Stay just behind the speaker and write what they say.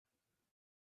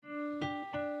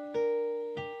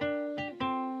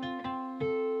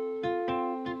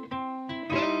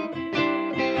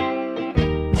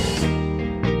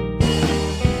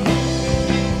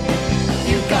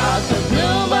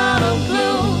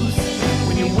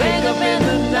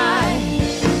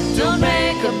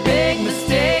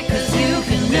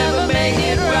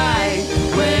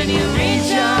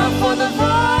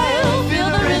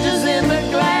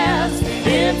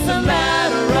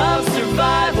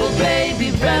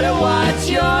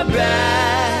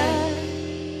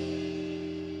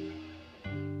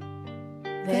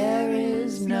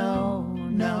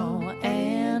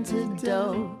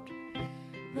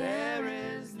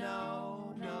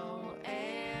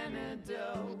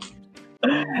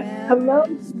Hello,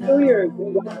 Peculiars,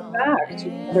 and welcome back to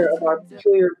another of our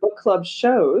Peculiar Book Club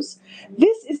shows.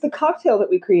 This is the cocktail that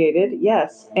we created,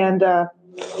 yes, and I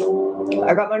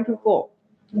got mine pretty full.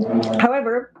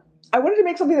 However, I wanted to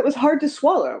make something that was hard to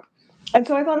swallow, and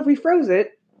so I thought if we froze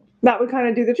it, that would kind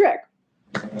of do the trick.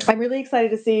 I'm really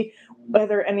excited to see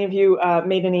whether any of you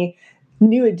made any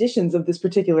new editions of this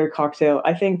particular cocktail.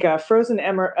 I think frozen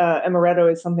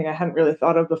amaretto is something I hadn't really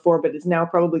thought of before, but is now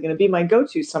probably going to be my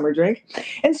go-to summer drink.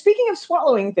 And speaking of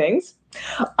swallowing things,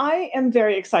 I am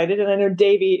very excited, and I know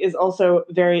Davey is also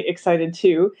very excited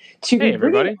too. Hey,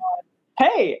 everybody.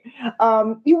 Hey,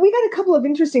 we got a couple of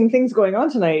interesting things going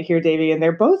on tonight here, Davey, and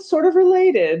they're both sort of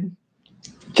related,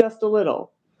 just a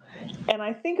little. And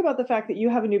I think about the fact that you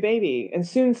have a new baby, and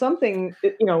soon something,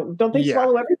 don't they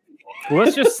swallow everything?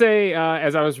 Let's just say,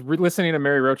 as I was listening to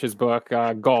Mary Roach's book,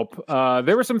 Gulp,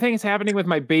 there were some things happening with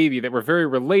my baby that were very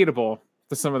relatable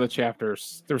to some of the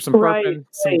chapters. There was some burping,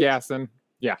 some gassing.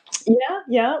 Yeah.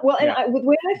 Well, and the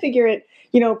way I figure it,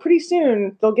 pretty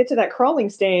soon they'll get to that crawling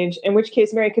stage, in which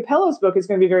case Mary Capello's book is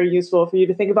going to be very useful for you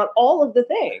to think about all of the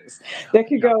things that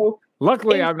could go.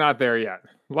 Luckily, I'm not there yet.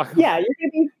 Yeah, you're going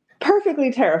to be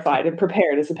perfectly terrified and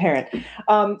prepared as a parent.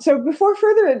 So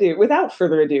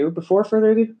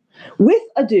with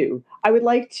ado, I would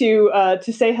like to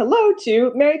say hello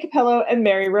to Mary Capello and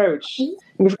Mary Roach.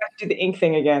 We forgot to do the ink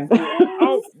thing again.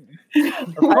 Oh,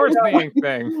 of course the ink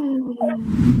thing.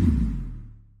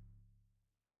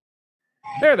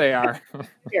 There they are.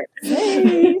 Here.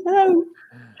 Hey,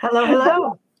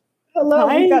 hello.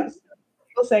 Hi. We've got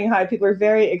people saying hi. People are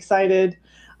very excited.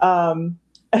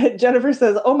 Jennifer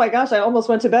says, "Oh my gosh, I almost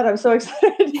went to bed. I'm so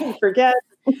excited I didn't forget."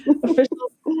 Official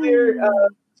clear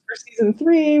for season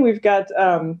 3. We've got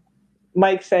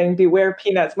Mike saying, "Beware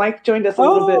peanuts." Mike joined us a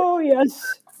little bit. Oh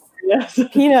yes, Peanuts.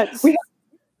 peanuts.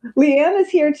 Leanne is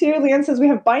here too. Leanne says we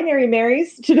have binary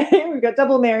Marys today. We've got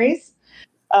double Marys.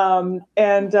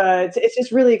 It's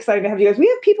just really exciting to have you guys. We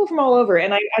have people from all over,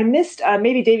 and I missed,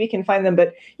 maybe Davey can find them,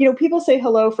 but, people say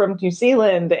hello from New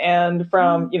Zealand and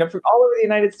from all over the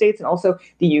United States and also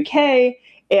the UK.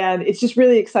 And it's just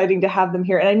really exciting to have them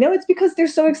here. And I know it's because they're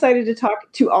so excited to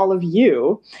talk to all of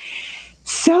you.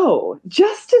 So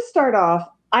just to start off,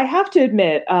 I have to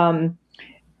admit,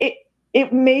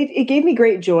 it gave me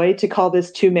great joy to call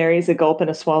this Two Marys, a Gulp and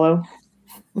a Swallow.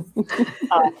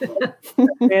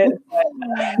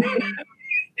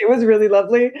 It was really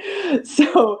lovely.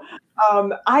 So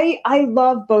I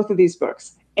love both of these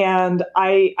books, and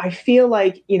I feel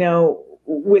like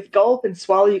with Gulp and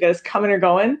Swallow, you guys coming or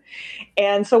going.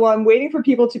 And so while I'm waiting for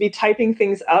people to be typing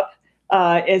things up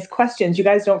as questions, you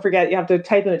guys don't forget you have to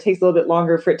type them. It takes a little bit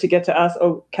longer for it to get to us.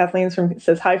 Oh, Kathleen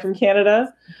says hi from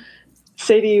Canada.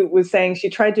 Sadie was saying she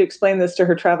tried to explain this to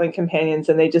her traveling companions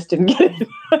and they just didn't get it.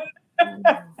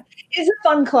 It's a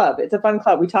fun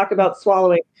club. We talk about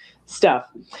swallowing stuff.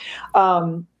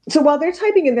 So while they're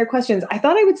typing in their questions, I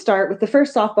thought I would start with the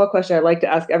first softball question I'd like to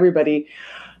ask everybody.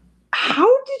 How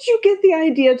did you get the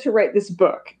idea to write this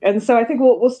book? And so I think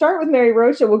we'll start with Mary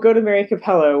Roach and we'll go to Mary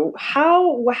Capello.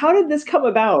 How did this come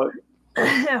about?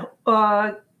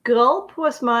 Gulp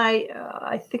was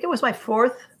I think it was my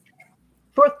fourth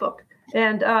book.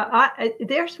 And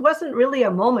there wasn't really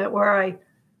a moment where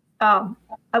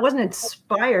I wasn't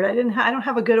inspired. I don't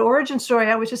have a good origin story.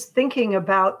 I was just thinking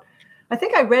about, I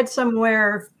think I read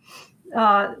somewhere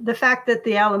the fact that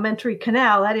the alimentary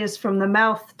canal, that is from the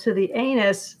mouth to the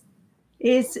anus,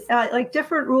 is like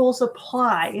different rules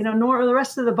apply. Nor the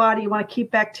rest of the body you want to keep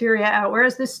bacteria out.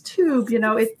 Whereas this tube,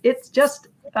 it's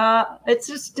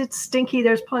stinky.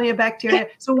 There's plenty of bacteria.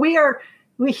 So we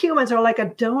humans are like a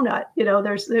donut.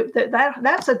 There's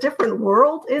that's a different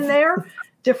world in there.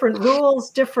 Different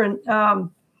rules, different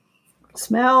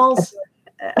smells.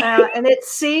 And it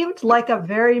seemed like a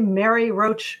very Mary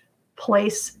Roach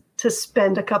place to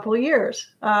spend a couple of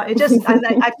years.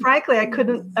 Frankly, I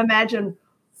couldn't imagine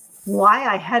why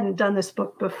I hadn't done this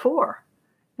book before.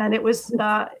 And it was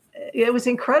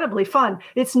incredibly fun.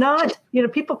 It's not,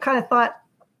 people kind of thought,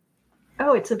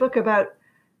 oh, it's a book about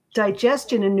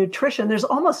digestion and nutrition. There's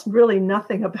almost really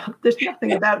nothing about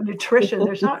nutrition.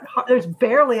 There's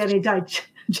barely any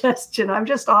digestion. I'm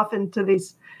just off into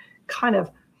these kind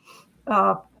of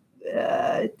a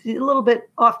little bit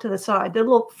off to the side, the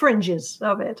little fringes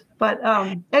of it. But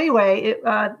anyway,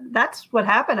 that's what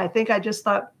happened. I think I just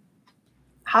thought,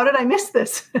 how did I miss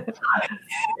this?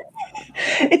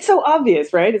 It's so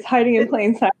obvious, right? It's hiding in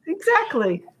plain sight.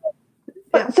 Exactly.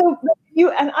 Yeah. So you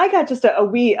and I got just a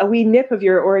wee nip of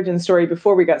your origin story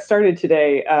before we got started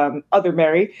today, other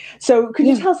Mary. So could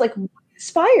you tell us, like, what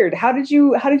inspired? How did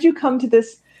you come to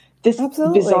this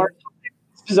bizarre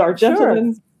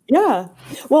gentleman? Yeah.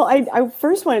 Well, I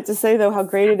first wanted to say, though, how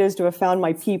great it is to have found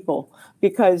my people,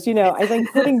 because, I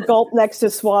think putting Gulp next to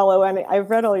Swallow, and I've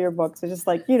read all your books, it's just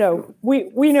like, we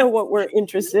know what we're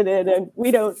interested in and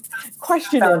we don't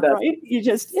question it,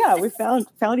 right? We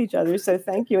found each other. So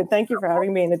thank you. And thank you for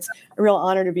having me. And it's a real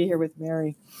honor to be here with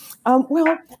Mary.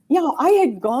 I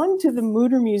had gone to the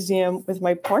Mutter Museum with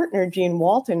my partner, Jean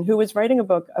Walton, who was writing a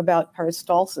book about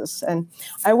peristalsis. And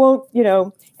I won't,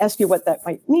 ask you what that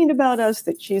might mean about us,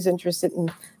 that she's interested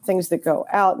in things that go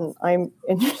out and I'm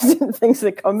interested in things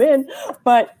that come in.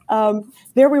 But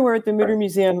there we were at the Mutter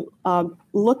Museum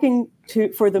looking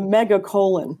for the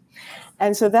megacolon.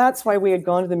 And so that's why we had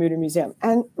gone to the Mutter Museum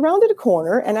and rounded a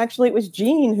corner. And actually, it was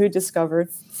Jean who discovered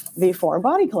the foreign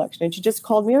body collection. And she just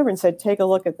called me over and said, take a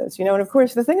look at this. And of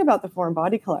course, the thing about the foreign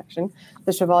body collection,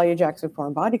 the Chevalier Jackson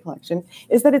foreign body collection,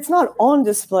 is that it's not on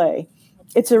display.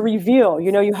 It's a reveal.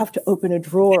 You have to open a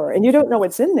drawer and you don't know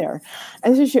what's in there.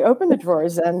 And so she opened the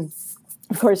drawers, and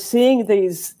of course, seeing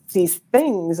these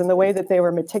things and the way that they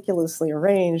were meticulously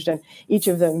arranged and each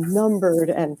of them numbered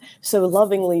and so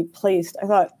lovingly placed, I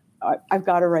thought, I've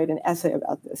got to write an essay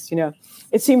about this.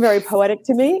 It seemed very poetic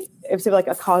to me. It seemed like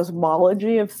a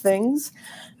cosmology of things.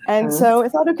 And so I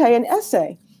thought, okay, an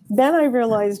essay. Then I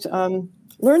realized,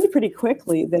 learned pretty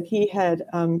quickly that he had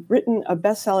written a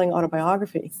best-selling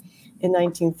autobiography in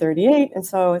 1938. And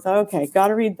so I thought, okay, got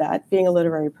to read that, being a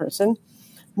literary person.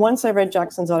 Once I read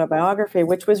Jackson's autobiography,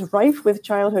 which was rife with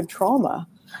childhood trauma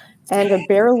and a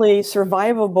barely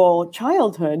survivable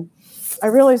childhood, I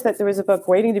realized that there was a book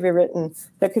waiting to be written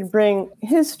that could bring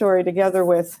his story together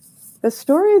with the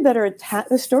stories that are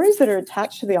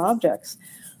attached to the objects,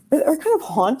 but are kind of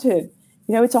haunted.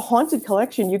 It's a haunted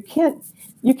collection. You can't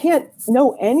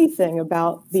know anything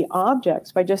about the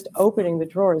objects by just opening the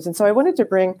drawers. And so I wanted to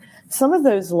bring some of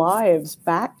those lives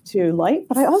back to light,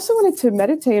 but I also wanted to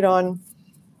meditate on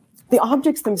the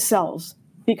objects themselves,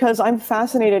 because I'm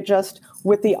fascinated just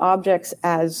with the objects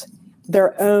as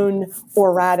their own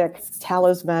erratic,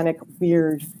 talismanic,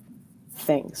 weird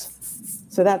things.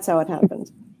 So that's how it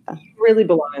happened. You really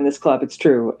belong in this club. It's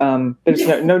true. There's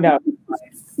no doubt.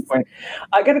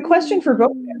 I got a question for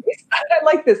both Marys. I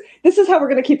like this. This is how we're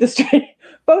going to keep this straight.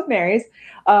 Both Marys.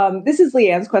 This is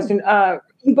Leanne's question.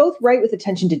 You both write with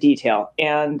attention to detail,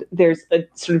 and there's a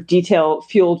sort of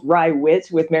detail-fueled wry wit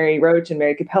with Mary Roach, and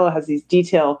Mary Capello has these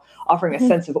detail offering a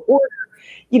sense of order.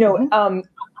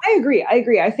 I agree.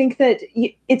 I think that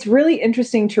it's really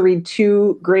interesting to read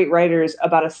two great writers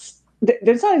about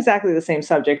there's not exactly the same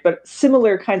subject, but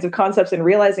similar kinds of concepts, and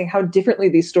realizing how differently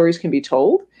these stories can be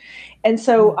told. And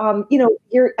so,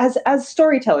 you're as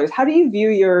storytellers, how do you view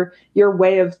your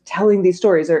way of telling these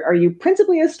stories? Are you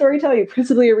principally a storyteller? Are you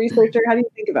principally a researcher? How do you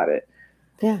think about it?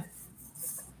 Yeah.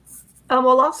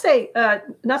 Well, I'll say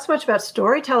not so much about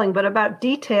storytelling, but about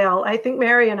detail. I think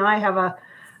Mary and I have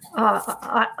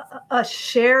a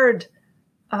shared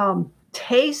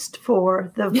taste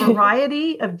for the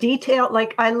variety of detail.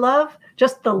 Like, I love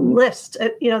just the list.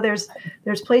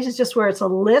 There's places just where it's a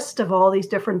list of all these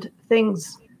different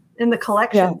things in the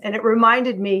collection. And it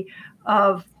reminded me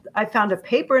of, I found a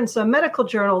paper in some medical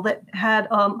journal that had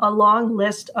a long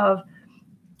list of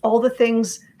all the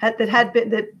things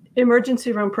that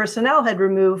emergency room personnel had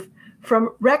removed from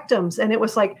rectums. And it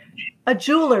was like a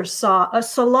jeweler's saw, a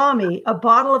salami, a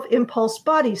bottle of Impulse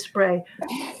body spray,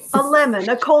 a lemon,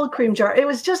 a cold cream jar. It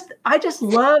was just, I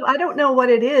don't know what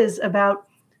it is about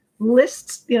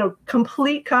lists,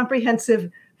 complete, comprehensive,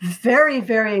 very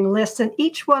varying lists. And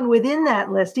each one within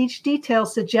that list, each detail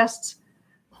suggests,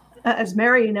 as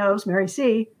Mary knows, Mary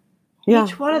C.,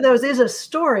 each one of those is a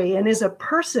story and is a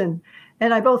person.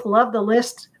 And I both love the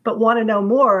list, but want to know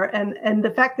more. And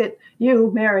the fact that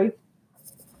you, Mary,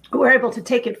 were able to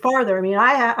take it farther. I mean,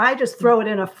 I just throw it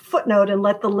in a footnote and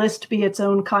let the list be its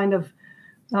own kind of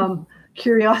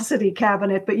curiosity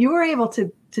cabinet. But you were able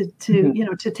to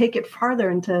take it farther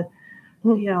and to,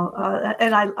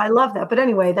 and I love that. But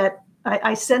anyway, that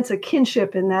I sense a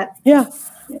kinship in that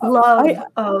love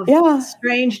of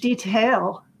strange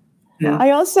detail. Yeah.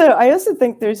 I also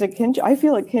think there's a kinship. I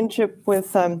feel a kinship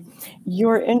with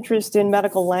your interest in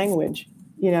medical language.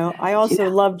 I also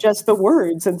love just the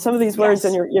words, and some of these words,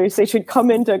 and you say should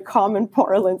come into common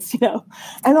parlance,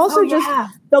 and also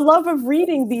the love of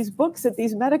reading these books that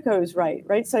these medicos write,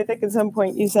 right? So I think at some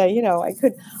point you say,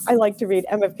 I like to read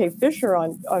MFK Fisher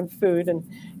on food and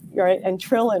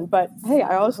Trillin, but hey,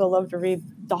 I also love to read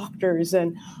doctors,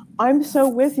 and I'm so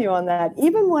with you on that.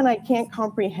 Even when I can't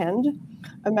comprehend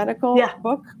a medical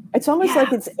book, it's almost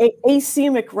like it's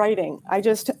asemic writing.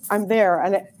 I'm there,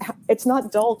 and it's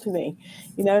not dull to me,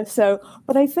 So,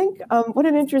 but I think what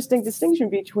an interesting distinction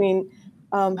between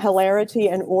hilarity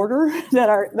and order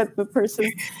that the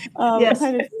person Yes.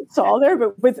 kind of saw there,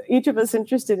 but with each of us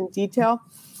interested in detail.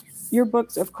 Your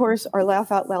books, of course, are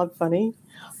laugh out loud funny,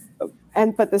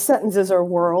 but the sentences are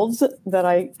worlds that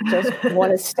I just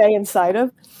want to stay inside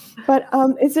of. But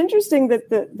it's interesting that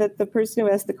the person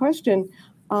who asked the question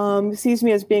sees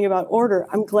me as being about order.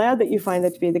 I'm glad that you find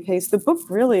that to be the case. The book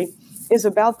really is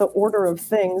about the order of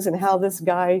things and how this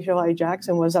guy, Joe I.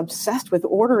 Jackson, was obsessed with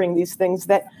ordering these things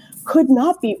that could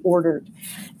not be ordered.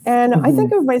 And I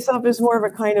think of myself as more of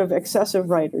a kind of excessive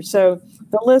writer. So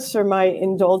the lists are my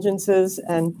indulgences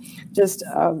and just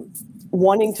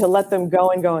wanting to let them go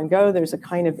and go and go. There's a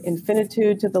kind of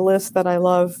infinitude to the list that I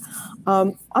love.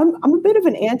 I'm a bit of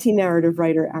an anti-narrative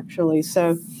writer, actually.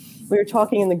 So we were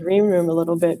talking in the green room a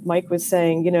little bit. Mike was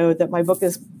saying, that my book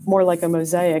is more like a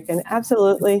mosaic. And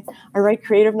absolutely, I write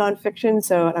creative nonfiction.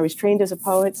 So I was trained as a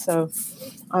poet. So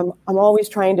I'm always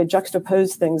trying to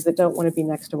juxtapose things that don't want to be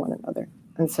next to one another.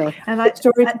 And so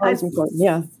storytelling is important.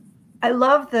 Yeah. I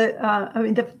love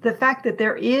the fact that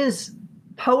there is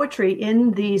poetry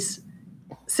in these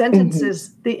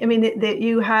sentences. That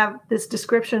you have this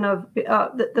description of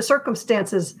the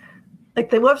circumstances. Like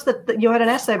you had an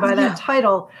essay by that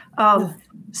title,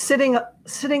 sitting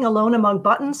alone among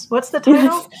buttons. What's the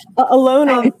title? Alone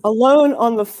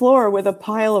on the floor with a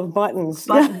pile of buttons.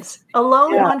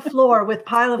 Alone on floor with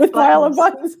pile of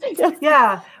buttons.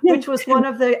 Yeah. Which was one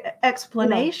of the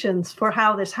explanations for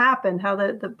how this happened, how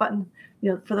the button,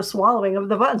 for the swallowing of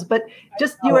the buttons. But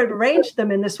just you had arranged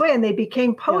them in this way, and they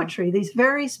became poetry. These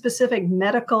very specific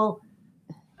medical.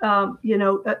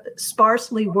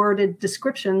 Sparsely worded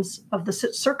descriptions of the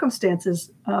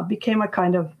circumstances became a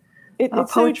kind of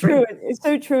it's poetry. So true. It's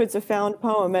so true. It's a found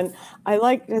poem. And I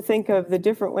like to think of the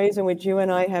different ways in which you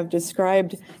and I have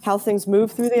described how things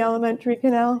move through the alimentary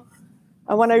canal.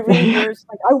 And when I read yours,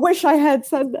 I wish I had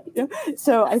said that.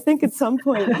 So I think at some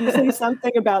point you say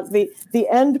something about the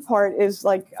end part is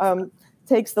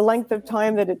takes the length of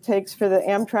time that it takes for the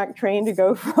Amtrak train to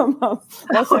go from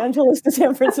Los Angeles to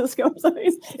San Francisco. So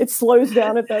it slows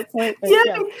down at that point.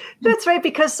 Yeah, that's right.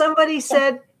 Because somebody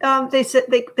said,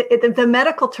 the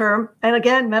medical term, and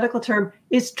again, medical term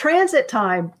is transit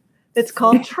time. It's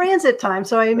called transit time.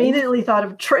 So I immediately thought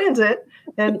of transit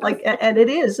and it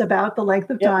is about the length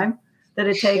of time that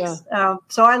it takes.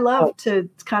 So I love to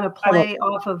kind of play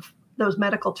off of those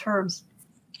medical terms.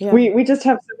 Yeah. We just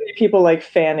have so many people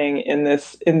fanning in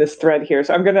this thread here.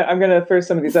 So I'm gonna throw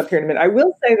some of these up here in a minute. I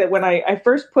will say that when I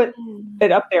first put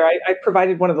it up there, I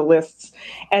provided one of the lists,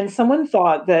 and someone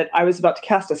thought that I was about to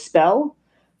cast a spell.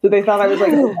 So they thought I was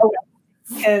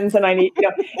and I need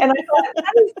and I thought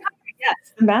that is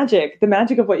the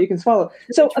magic of what you can swallow.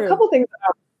 So a couple things.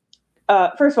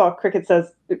 First of all, Cricket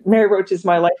says Mary Roach is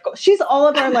my life goal. She's all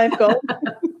of our life goals.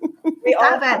 We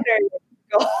all have Mary Roach.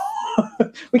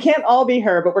 We can't all be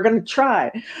her, but we're going to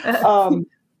try.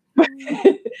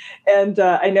 And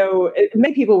I know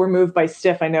many people were moved by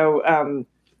Stiff. I know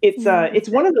it's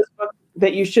one of those books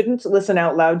that you shouldn't listen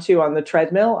out loud to on the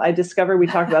treadmill. I discovered we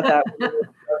talked about that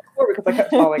before because I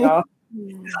kept falling off.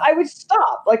 I would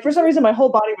stop. For some reason, my whole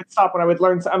body would stop when I would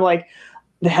learn. So I'm like,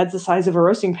 the head's the size of a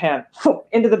roasting pan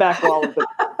into the back wall of the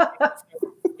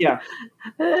yeah.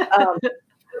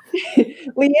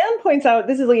 Leanne points out,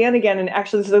 this is Leanne again, and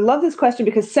actually I love this question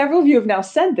because several of you have now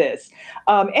said this,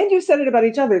 and you've said it about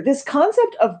each other. This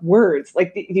concept of words,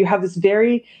 you have this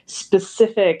very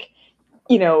specific,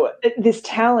 this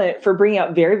talent for bringing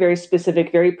out very, very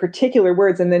specific, very particular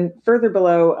words. And then further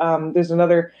below, there's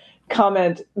another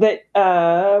comment that,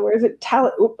 where is it?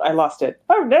 Oop, I lost it.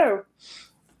 Oh no.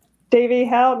 Davey,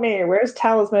 help me. Where's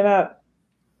talisman up?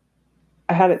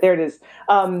 I had it. There it is.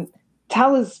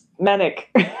 Talismanic.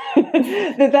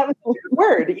 that was a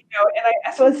word,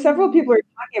 and so several people are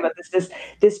talking about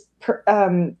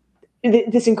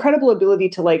this incredible ability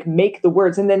to make the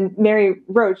words. And then Mary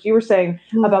Roach, you were saying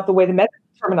about the way the medical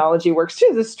terminology works too,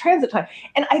 this transit time.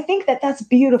 And I think that that's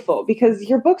beautiful because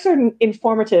your books are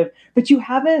informative, but you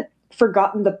haven't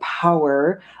forgotten the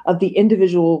power of the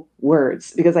individual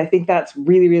words, because I think that's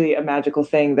really, really a magical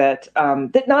thing that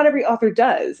that not every author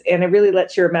does, and it really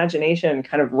lets your imagination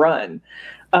kind of run.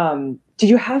 Did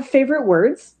you have favorite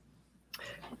words?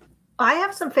 I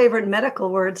have some favorite medical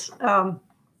words. I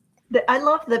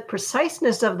love the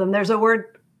preciseness of them. There's a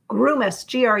word, grumous,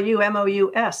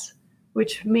 Grumous,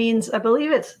 which means, I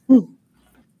believe it's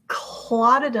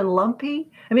clotted and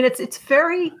lumpy. I mean,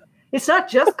 it's not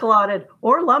just clotted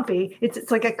or lumpy.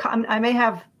 It's like I may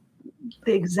have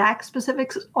the exact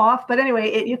specifics off, but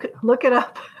anyway, you could look it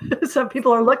up. Some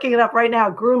people are looking it up right now.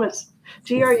 Grumous,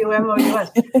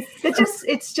 Grumous.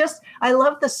 It's just, I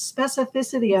love the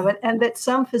specificity of it, and that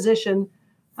some physician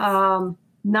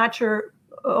Not sure,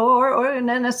 or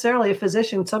not necessarily a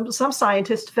physician. Some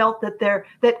scientists felt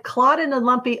that Claudin and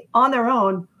Lumpy on their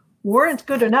own weren't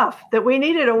good enough, that we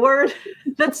needed a word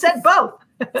that said both.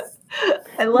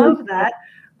 I love that.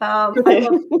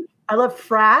 I love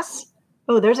frass.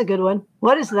 Oh, there's a good one.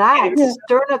 What is that? Yeah.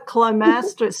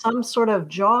 Sternocleidomastoid, some sort of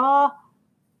jaw,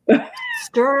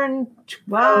 stern,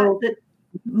 the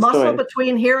muscle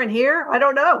between here and here. I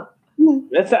don't know.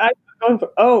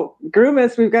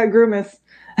 Grumus. We've got Grumus.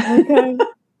 Okay.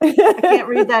 I can't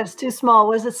read that. It's too small.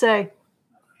 What does it say?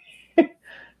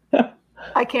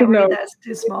 I can't read that. It's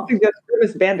too small.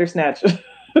 Grumus Bandersnatch.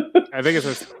 I think it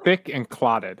says thick and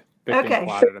clotted. Okay. And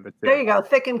clotted are the two. There you go.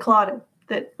 Thick and clotted.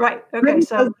 Right. Okay.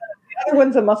 So the other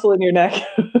one's a muscle in your neck.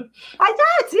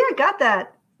 I got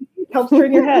that. Helps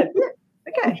turn your head.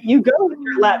 Okay. You go with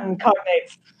your Latin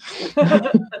cognates.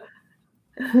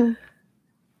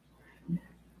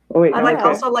 Wait, I like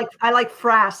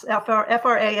frass. Frass.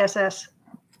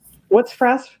 What's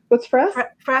frass?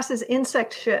 Frass is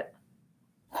insect shit.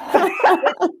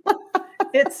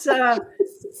 It's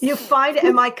you find it,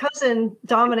 and my cousin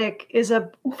Dominic is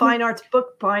a fine arts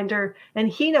bookbinder, and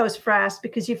he knows frass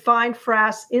because you find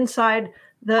frass inside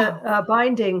the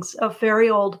bindings of very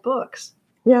old books.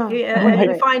 Yeah, and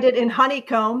you find it in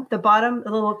honeycomb, the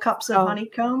little cups of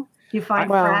honeycomb. You find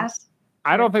frass.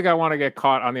 I don't think I want to get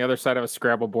caught on the other side of a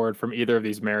Scrabble board from either of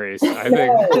these Marys. I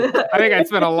think I'd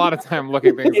spend a lot of time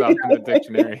looking things up in the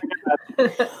dictionary.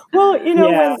 Well,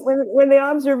 when the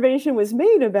observation was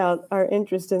made about our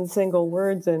interest in single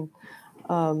words, and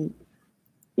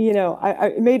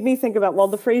it made me think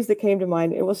about, the phrase that came to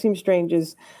mind, it will seem strange,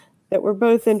 is that we're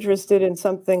both interested in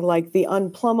something like the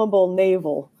unplumbable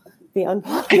navel. The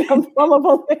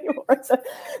unplumbable navel.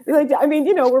 I mean,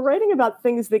 we're writing about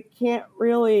things that can't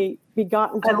really be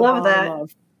gotten to the bottom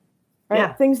of. Right?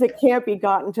 Yeah. Things that can't be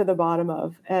gotten to the bottom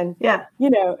of. And and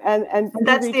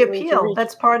that's the appeal.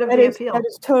 That's part of the appeal. That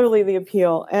is totally the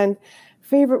appeal. And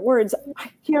favorite words, I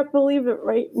can't believe that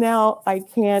right now I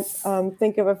can't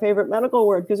think of a favorite medical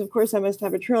word, because of course I must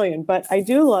have a trillion. But I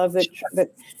do love that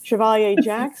Chevalier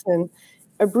Jackson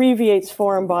abbreviates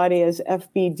foreign body as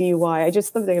FBDY. I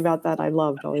just something about that I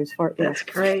loved always. That's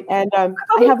great. And I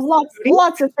have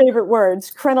lots of favorite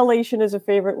words. Crenellation is a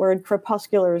favorite word.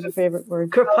 Crepuscular is a favorite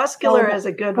word. Crepuscular is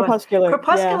a good one.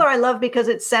 Crepuscular, I love because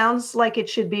it sounds like it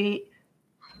should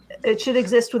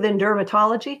exist within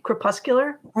dermatology.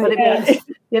 Crepuscular, but it means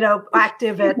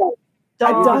active at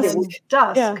dusk.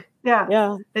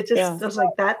 Yeah. It just was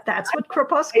like that. That's what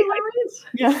crepuscular is.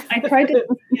 Yeah. I tried to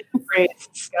integrate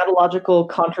scatological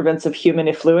contrivance of human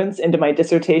effluence into my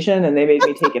dissertation, and they made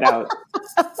me take it out.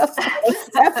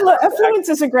 Effluence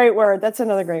is a great word. That's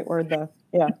another great word, though.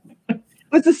 Yeah. It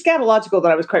was the scatological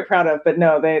that I was quite proud of, but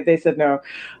no, they said no.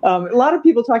 A lot of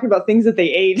people talking about things that they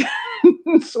ate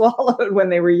and swallowed when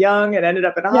they were young and ended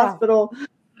up in a hospital.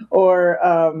 Or,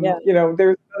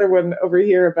 there's another one over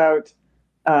here about,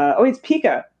 it's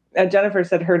pica. Jennifer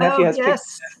said her nephew has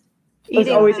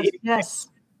eating.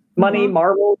 Money,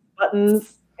 marbles,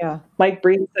 buttons. Yeah. Mike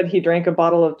Breen said he drank a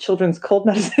bottle of children's cold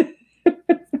medicine.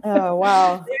 Oh,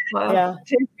 wow. Yeah.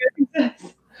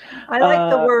 I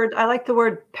like the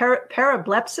word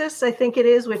parablepsis, I think it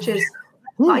is, which is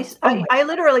I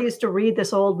literally used to read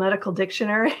this old medical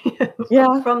dictionary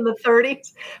from the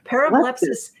 30s.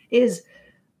 Parablepsis is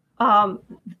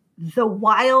the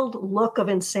wild look of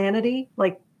insanity,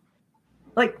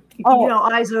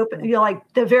 eyes open, like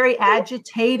the very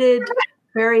agitated,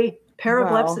 very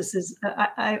parablepsis is.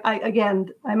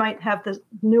 I might have the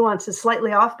nuances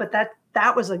slightly off, but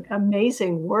that was an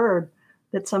amazing word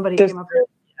that somebody came up with.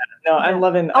 No, I'm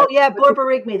loving.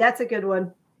 Borborygmi. That's a good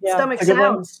one. Yeah, stomach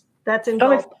sounds. That's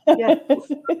involved. Yeah.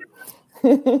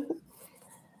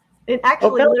 It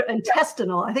actually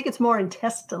intestinal. I think it's more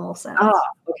intestinal sounds.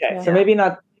 Okay. Yeah. So maybe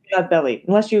not belly,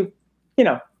 unless you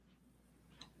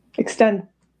extend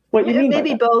what you mean.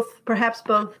 Maybe both, perhaps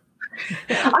both.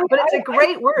 But it's a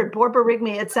great word,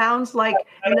 borborygmi. It sounds like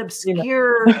an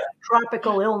obscure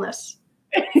tropical illness,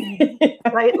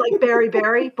 right? Like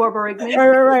beriberi, borborygmi.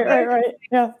 Right.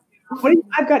 Yeah.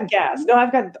 I've got gas. No,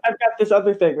 I've got this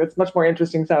other thing that's much more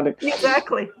interesting sounding.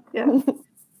 Exactly. Yeah.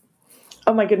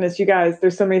 Oh my goodness, you guys!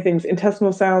 There's so many things.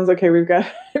 Intestinal sounds. Okay, we've got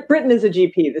Britton is a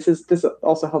GP. This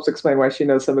also helps explain why she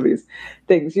knows some of these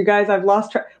things. You guys, I've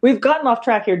lost track. We've gotten off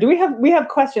track here. We have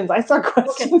questions? I saw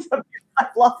questions. Okay. I've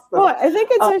lost them. Well, I think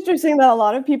it's interesting that a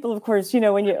lot of people, of course,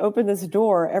 when you open this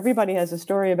door, everybody has a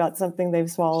story about something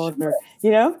they've swallowed, or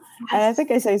And I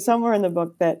think I say somewhere in the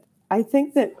book that I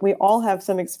think that we all have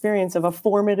some experience of a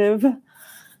formative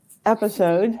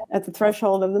episode at the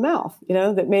threshold of the mouth,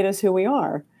 that made us who we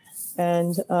are.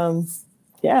 And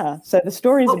Yeah. So the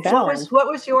stories abound. What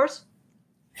was yours?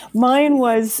 Mine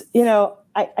was,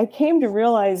 I came to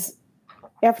realize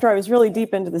after I was really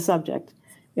deep into the subject,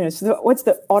 so what's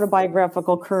the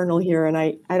autobiographical kernel here? And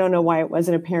I don't know why it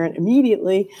wasn't apparent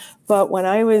immediately, but when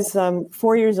I was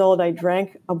 4 years old, I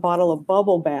drank a bottle of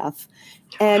bubble bath,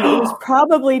 and it was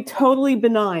probably totally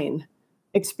benign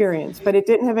experience, but it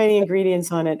didn't have any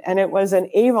ingredients on it. And it was an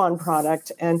Avon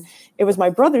product, and it was my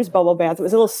brother's bubble bath. It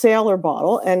was a little sailor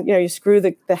bottle, and you screw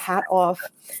the hat off.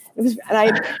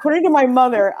 According to my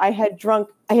mother, I had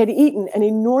eaten an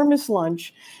enormous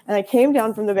lunch, and I came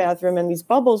down from the bathroom, and these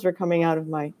bubbles were coming out of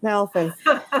my mouth. And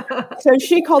so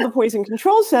she called the poison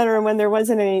control center, and when there was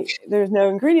no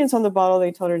ingredients on the bottle,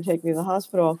 they told her to take me to the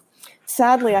hospital.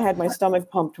 Sadly, I had my stomach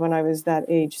pumped when I was that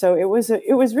age, so it was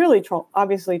really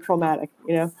obviously traumatic.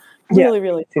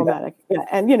 Really traumatic. Yeah,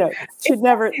 and should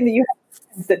never.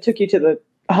 That took you to the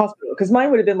hospital, because mine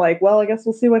would have been like, well, I guess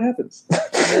we'll see what happens.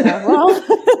 Yeah, well,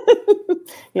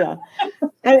 yeah.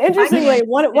 And interestingly,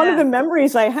 one of the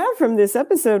memories I have from this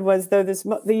episode was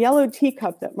the yellow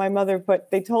teacup that my mother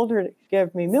they told her to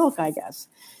give me milk, I guess.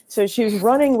 So she was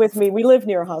running with me. We live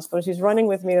near a hospital. She was running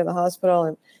with me to the hospital,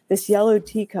 and the yellow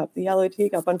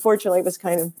teacup, unfortunately, was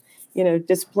kind of,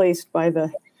 displaced by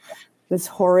this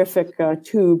horrific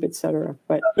tube, etc.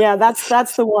 But yeah,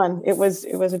 that's the one. It was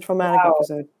a traumatic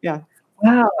episode. Yeah.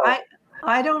 Wow.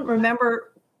 I don't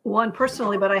remember one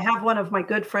personally, but I have one of my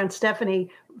good friends,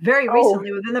 Stephanie, very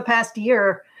recently, within the past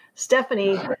year.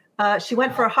 Stephanie, she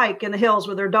went for a hike in the hills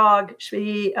with her dog.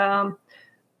 She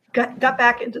got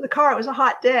back into the car. It was a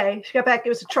hot day. She got back. It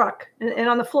was a truck. And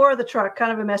on the floor of the truck,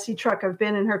 kind of a messy truck, I've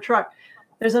been in her truck,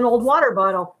 there's an old water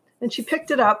bottle. And she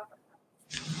picked it up,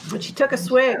 and she took a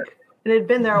swig. And it had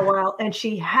been there a while. And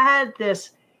she had this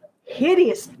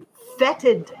hideous,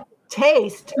 fetid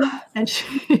taste. And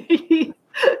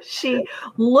she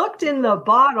looked in the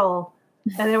bottle,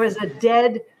 and there was a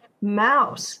dead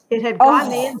mouse. It had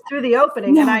gotten in through the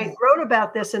opening. No. And I wrote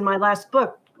about this in my last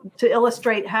book to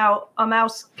illustrate how a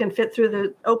mouse can fit through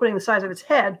the opening the size of its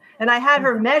head. And I had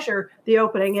her measure the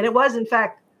opening, and it was, in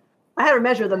fact, I had her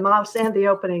measure the mouse and the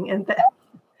opening, and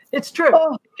it's true.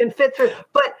 It can fit through.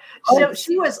 But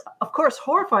she was, of course,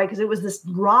 horrified because it was this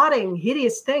rotting,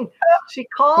 hideous thing. She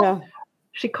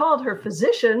called her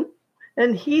physician,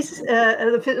 and he's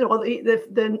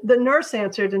the nurse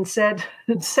answered and said,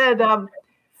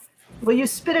 well, you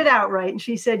spit it out, right? And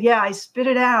she said, yeah, I spit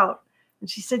it out. And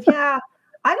she said, yeah,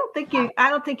 I don't think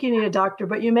you need a doctor,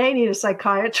 but you may need a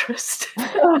psychiatrist.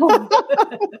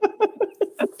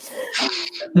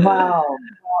 Wow.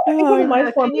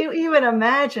 Can you even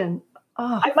imagine?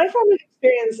 My formative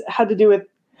experience had to do with,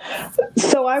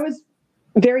 so I was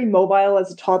very mobile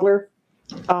as a toddler.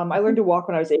 I learned to walk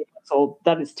when I was 8 months old.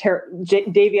 That is terrible.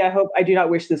 Davey, I do not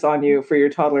wish this on you for your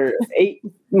toddler.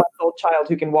 8-month-old child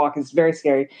who can walk is very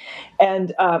scary.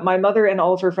 And my mother and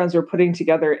all of her friends were putting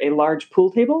together a large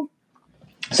pool table.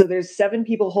 So there's 7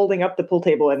 people holding up the pool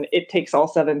table, and it takes all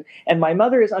 7. And my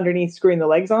mother is underneath screwing the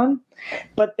legs on.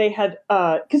 But they had,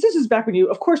 because this is back when you,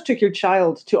 of course, took your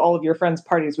child to all of your friends'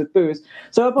 parties with booze.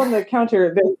 So up on the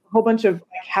counter, there's a whole bunch of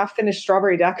half-finished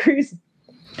strawberry daiquiris.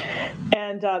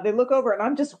 And they look over, and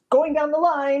I'm just going down the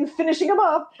line, finishing them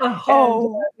up.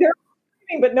 And they're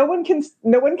screaming, but no one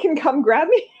can come grab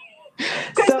me.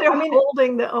 Because they're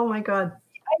holding the. Oh my God!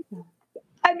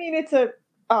 I mean, it's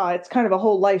kind of a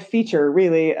whole life feature,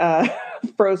 really.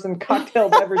 Frozen cocktail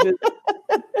beverages.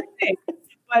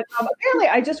 But apparently,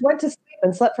 I just went to sleep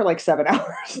and slept for like 7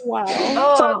 hours. Wow!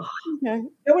 So, no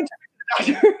one took me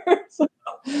to the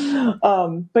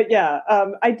doctor. But yeah,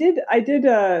 I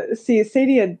did see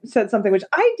Sadie had said something which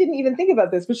I didn't even think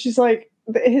about this, but she's like,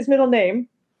 his middle name,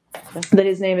 that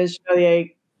his name is Chevalier,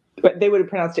 but they would have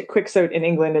pronounced it Quixote in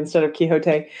England instead of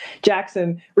Quixote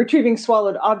Jackson, retrieving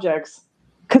swallowed objects,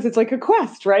 because it's like a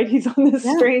quest, right? He's on this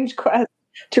strange quest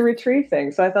to retrieve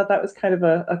things. So I thought that was kind of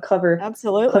a clever,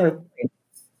 absolutely, clever thing.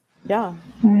 Yeah.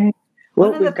 Right.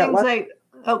 Well, one of the things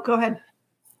go ahead.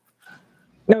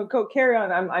 No, go carry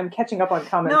on. I'm catching up on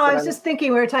comments. No, I was just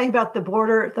thinking we were talking about the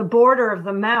border of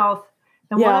the mouth,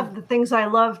 and one of the things I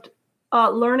loved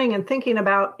learning and thinking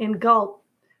about in Gulp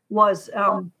was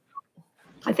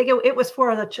I think it was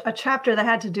for a chapter that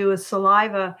had to do with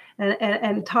saliva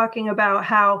and talking about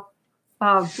how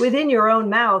within your own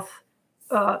mouth,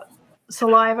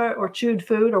 saliva or chewed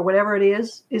food or whatever it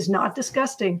is not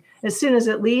disgusting. As soon as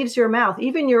it leaves your mouth,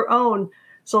 even your own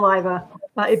saliva,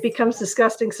 it becomes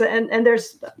disgusting. So, and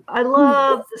I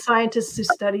love the scientists who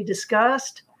study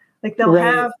disgust. Like they'll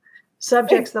have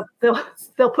subjects,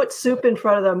 they'll put soup in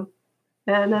front of them,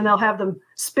 and then they'll have them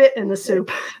spit in the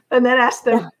soup, and then ask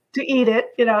them, to eat it,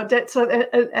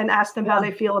 and ask them how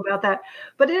they feel about that.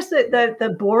 But it's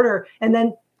the border, and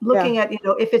then looking at,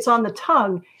 if it's on the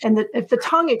tongue, and if the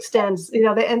tongue extends,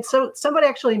 and so somebody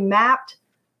actually mapped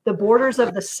the borders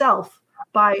of the self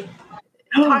by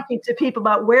talking to people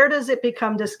about where does it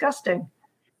become disgusting,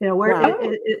 where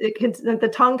it can, the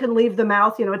tongue can leave the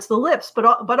mouth, it's the lips,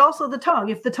 but also the tongue,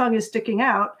 if the tongue is sticking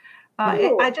out.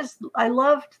 I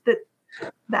loved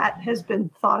that has been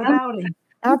thought about. And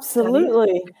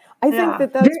absolutely. I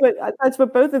think that's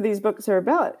what both of these books are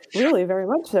about, really, very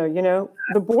much so,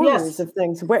 the borders of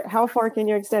things. How far can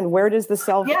you extend? Where does the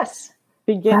self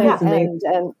begin and end,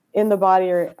 and in the body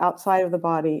or outside of the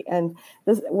body? And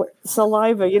this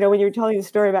saliva, when you were telling the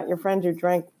story about your friend who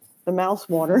drank the mouse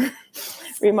water,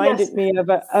 reminded me of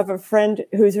a friend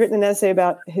who's written an essay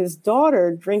about his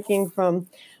daughter drinking from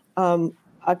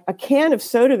a can of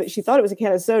soda that she thought it was a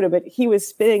can of soda, but he was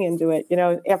spitting into it,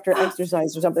 after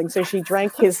exercise or something. So she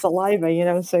drank his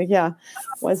saliva, so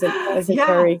wasn't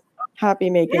very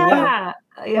happy making that.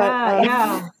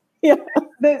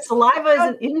 The saliva is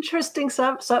an interesting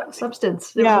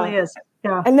substance. It really is.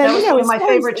 Yeah. And then, that was one of my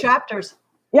favorite chapters.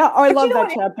 Yeah, I love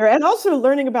that chapter. And also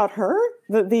learning about her,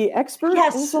 the expert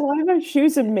in saliva. She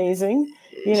was amazing.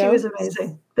 She was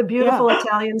amazing. The beautiful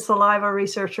Italian saliva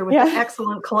researcher with the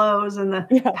excellent clothes and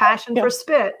the passion for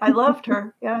spit. I loved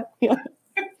her. Yeah.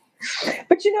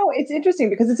 But it's interesting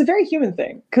because it's a very human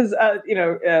thing. Because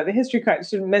the history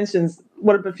mentions,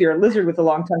 what if you're a lizard with a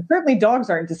long tongue? Certainly, dogs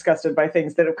aren't disgusted by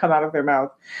things that have come out of their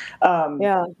mouth.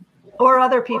 Or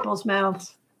other people's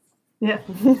mouths. Yeah.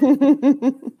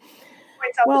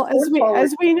 Well,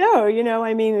 as we know,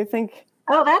 I think.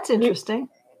 Oh, that's interesting.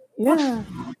 Yeah.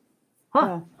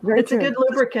 Huh. It's a good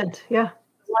lubricant. Yeah.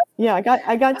 Yeah,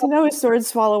 I got to know a sword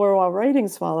swallower while writing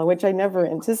Swallow, which I never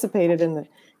anticipated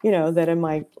that in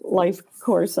my life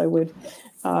course I would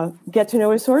get to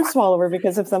know a sword swallower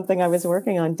because of something I was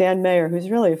working on. Dan Mayer, who's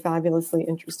really a fabulously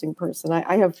interesting person.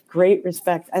 I have great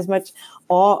respect, as much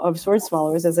awe of sword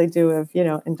swallowers as I do of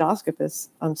endoscopists.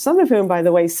 Some of whom, by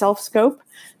the way, self-scope.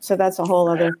 So that's a whole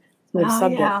other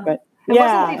subject. Yeah. But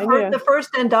the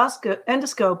first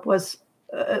endoscope was.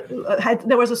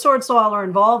 There was a sword swallower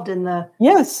involved in the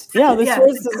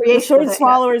the sword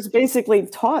swallowers basically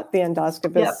taught the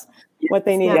endoscopists what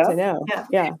they needed to know.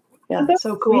 Yeah. That's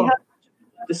so cool. We had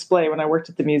a display when I worked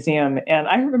at the museum, and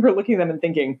I remember looking at them and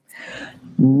thinking,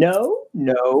 no.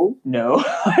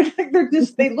 Like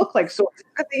they look like swords,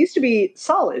 but they used to be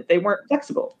solid. They weren't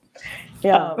flexible.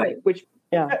 Yeah. Which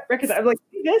recognize, I'm like,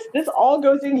 this all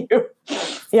goes in you.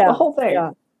 Yeah. The whole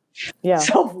thing. Yeah.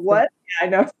 Self what? I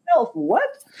know. Self what?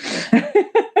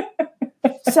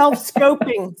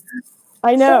 Self-scoping.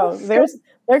 I know.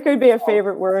 There could be a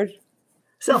favorite word.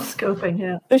 Self-scoping,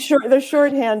 yeah. The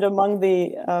shorthand among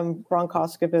the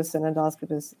bronchoscopists and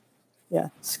endoscopists. Yeah,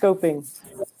 scoping.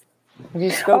 Have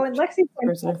you scoped? And Lexi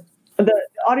points out the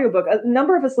audiobook. A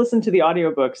number of us listen to the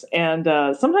audiobooks, and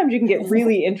sometimes you can get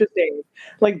really interesting,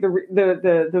 like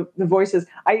the voices.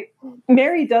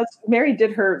 Mary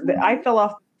did her. I fell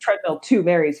off the treadmill to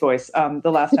Mary's voice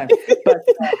the last time, but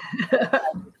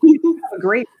you have a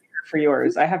great reader for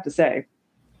yours, I have to say.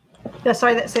 Yeah,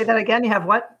 sorry, say that again. You have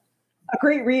what? A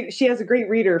great read. She has a great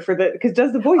reader because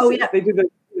does the voices. Oh, yeah. They do the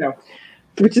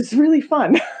which is really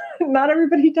fun. Not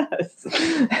everybody does.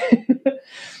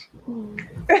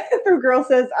 The girl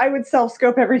says, "I would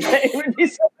self-scope every day. It would be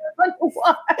so fun to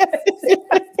watch."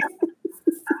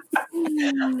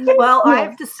 Well, I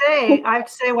have to say,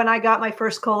 when I got my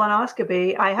first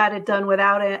colonoscopy, I had it done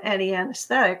without any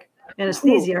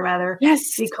anesthesia, rather.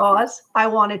 Yes. Because I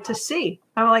wanted to see.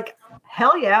 I'm like,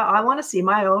 hell yeah, I want to see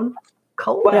my own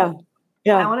colon.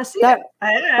 Yeah. I want to see it.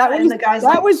 And the guy's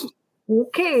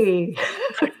okay.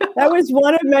 That was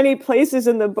one of many places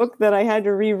in the book that I had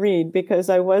to reread because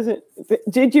I wasn't.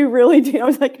 Did you really? I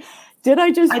was like, did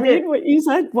I just read what you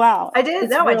said? Wow. I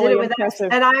did. No, really I did it with that.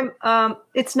 And I'm.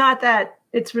 It's not that.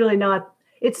 It's really not.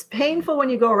 It's painful when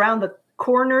you go around the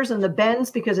corners and the bends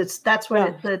because that's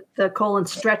when the colon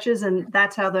stretches, and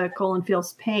that's how the colon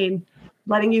feels pain,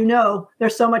 letting you know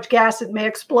there's so much gas it may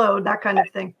explode. That kind of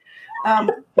thing.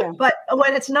 But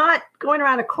when it's not going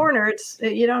around a corner,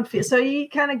 you don't feel, so you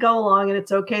kind of go along and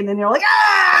it's okay. And then you're like,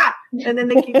 ah, and then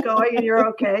they keep going and you're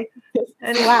okay.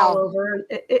 And it's all over.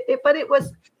 But it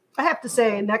was, I have to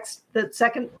say, the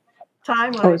second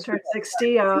time when I turned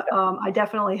 60, I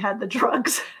definitely had the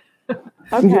drugs.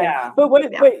 Okay. Yeah.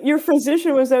 But your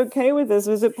physician was okay with this.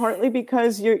 Was it partly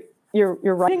because you're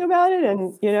writing about it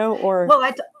and, or?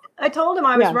 Well, I told him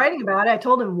I was writing about it. I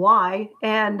told him why.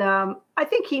 And I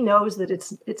think he knows that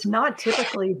it's not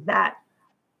typically that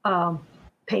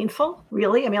painful,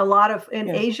 really. I mean, a lot of in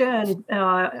Asia and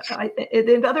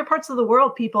in other parts of the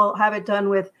world, people have it done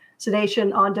with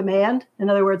sedation on demand. In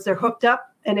other words, they're hooked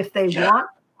up, and if they want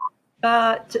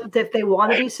if they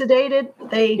want to be sedated,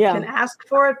 they can ask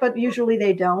for it, but usually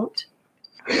they don't.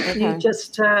 You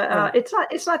just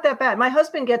it's not that bad. My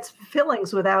husband gets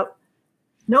fillings without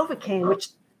Novocaine, which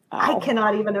I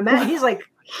cannot even imagine. He's like,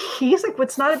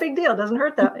 it's not a big deal. It doesn't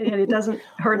hurt that, and it doesn't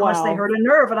hurt unless they hurt a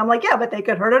nerve. And I'm like, yeah, but they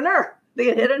could hurt a nerve. They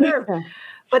could hit a nerve.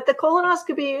 But the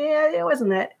colonoscopy, it wasn't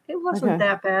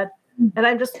that bad. And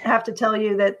I just have to tell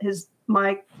you that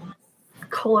my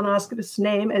colonoscopist's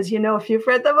name, as you know, if you've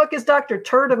read the book, is Dr.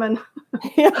 Turdeman.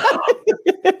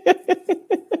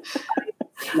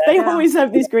 They always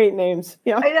have these great names.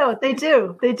 Yeah, I know they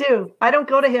do. They do. I don't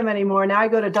go to him anymore. Now I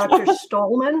go to Dr.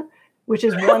 Stolman, which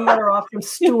is one letter off from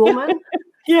Stuhlman.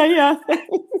 Yeah.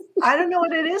 I don't know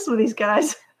what it is with these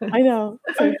guys. I know.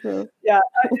 So true. Yeah,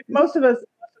 most of us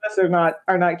are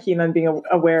not keen on being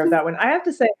aware of that one. I have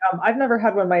to say, I've never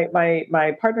had one.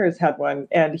 My partner has had one,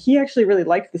 and he actually really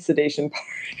liked the sedation part.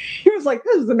 He was like,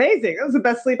 "This is amazing. This is the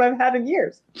best sleep I've had in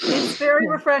years." It's very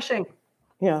refreshing.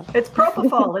 Yeah, it's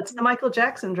propofol. It's the Michael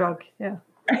Jackson drug. Yeah.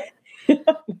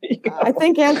 I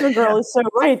think Answer Girl is so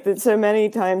right that so many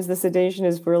times the sedation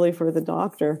is really for the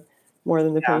doctor more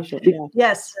than the patient. Yeah.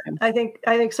 Yes, I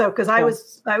think so, because I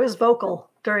was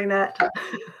vocal during that.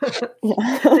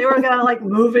 They were kind of like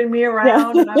moving me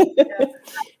around. And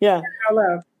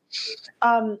Hello.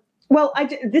 Well,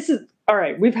 this is all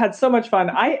right. We've had so much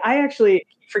fun. I actually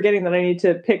keep forgetting that I need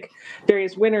to pick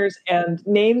various winners and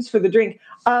names for the drink.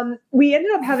 We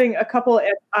ended up having a couple,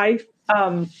 and I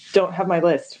don't have my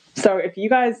list. So if you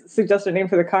guys suggest a name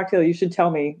for the cocktail, you should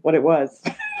tell me what it was.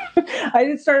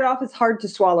 I started off as Hard to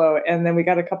Swallow, and then we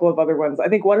got a couple of other ones. I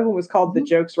think one of them was called The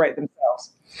Jokes Write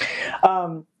Themselves.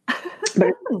 So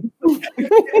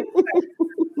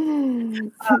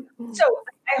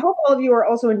I hope all of you are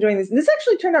also enjoying this. This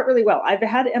actually turned out really well. I've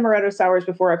had amaretto sours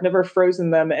before. I've never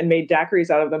frozen them and made daiquiris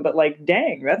out of them, but like,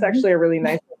 dang, that's actually a really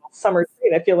nice little summer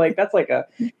treat. I feel like that's like a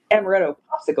amaretto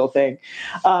popsicle thing,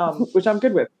 which I'm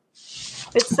good with.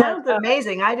 It sounds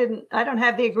amazing. I don't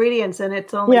have the ingredients, and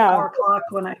it's only 4:00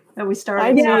 when we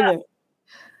started.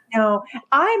 No,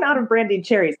 I'm out of brandied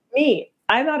cherries.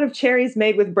 I'm out of cherries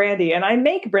made with brandy, and I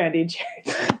make brandied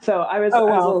cherries. So I was a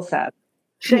little sad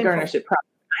to garnish it properly.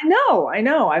 I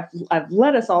know. I've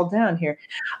let us all down here.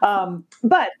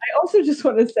 But I also just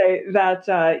want to say that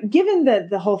given that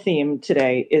the whole theme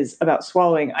today is about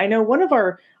swallowing, I know one of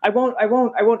our I won't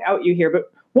out you here,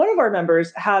 but one of our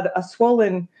members had a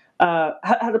swollen.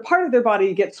 Had a part of their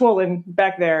body get swollen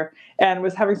back there and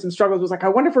was having some struggles, was like, I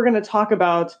wonder if we're going to talk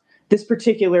about this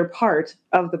particular part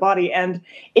of the body. And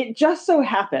it just so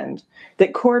happened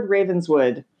that Cord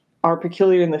Ravenswood, our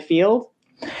Peculiar in the Field,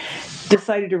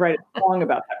 decided to write a song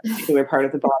about that particular part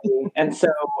of the body. And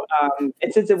so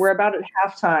since we're about at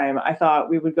halftime, I thought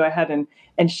we would go ahead and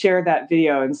share that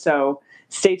video. And so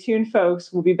stay tuned,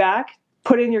 folks. We'll be back.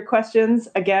 Put in your questions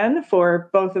again for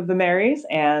both of the Marys.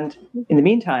 And in the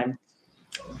meantime,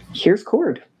 here's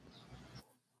Cord.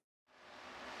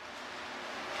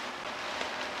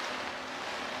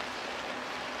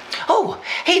 Oh,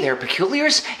 hey there,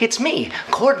 Peculiars. It's me,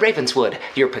 Cord Ravenswood,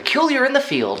 your Peculiar in the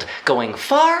Field, going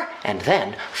far and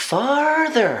then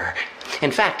farther.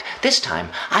 In fact, this time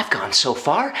I've gone so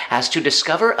far as to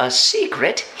discover a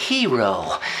secret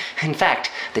hero. In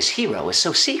fact, this hero is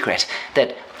so secret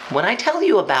that when I tell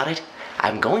you about it,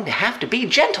 I'm going to have to be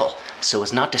gentle so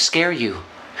as not to scare you.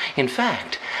 In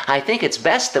fact, I think it's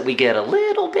best that we get a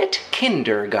little bit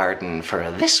kindergarten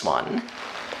for this one.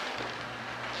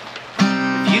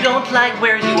 If you don't like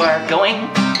where you are going,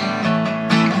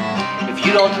 if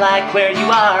you don't like where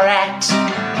you are at,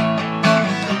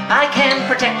 I can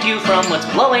protect you from what's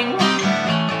blowing,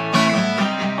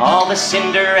 all the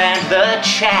cinder and the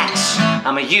chat.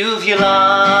 I'm a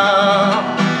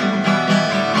uvula.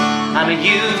 I'm a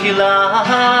uvula.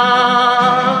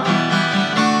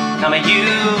 I'm a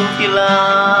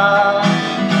uvula.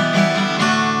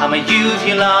 I'm a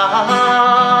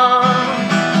uvula.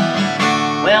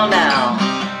 Well now,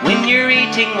 when you're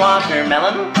eating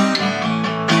watermelon,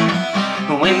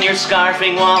 when you're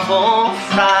scarfing waffle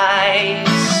fries,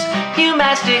 you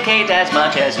masticate as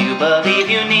much as you believe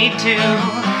you need to.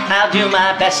 I'll do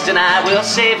my best and I will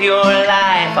save your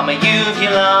life. I'm a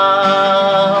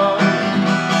uvula.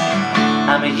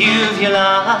 I'm a uvula.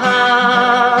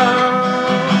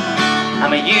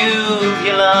 I'm a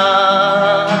uvula.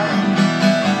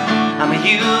 I'm a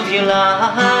uvula.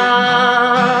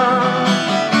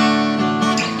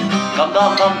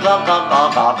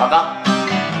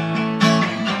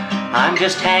 I'm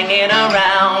just hanging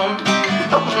around,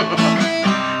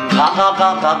 Ga ga ga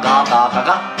ga ga ga ga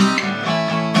ga.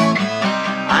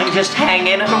 I'm just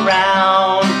hanging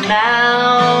around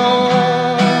now.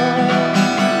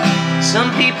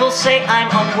 Some people say I'm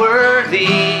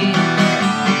unworthy,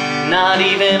 not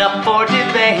even up for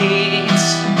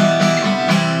debates.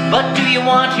 But do you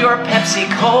want your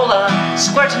Pepsi Cola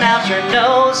squirting out your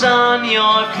nose on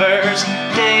your first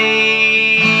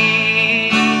dates?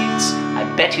 I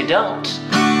bet you don't.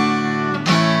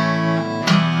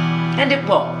 And it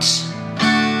won't.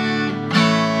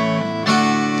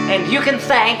 And you can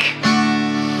thank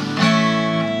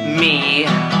me,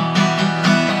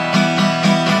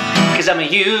 'cause I'm a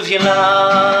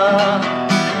uvula.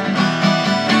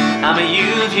 I'm a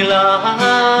uvula.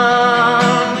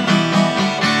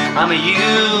 I'm a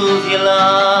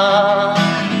uvula.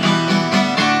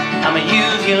 I'm a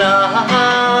uvula.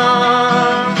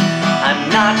 I'm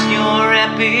not your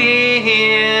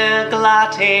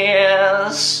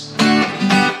epiglottis.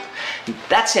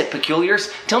 That's it, Peculiars.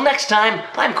 Till next time,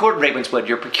 I'm Cord Ravenswood,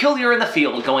 your Peculiar in the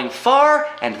Field, going far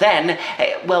and then,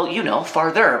 well, you know,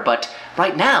 farther. But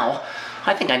right now,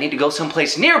 I think I need to go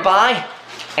someplace nearby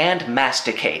and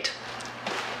masticate.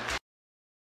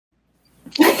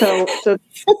 So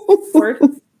word.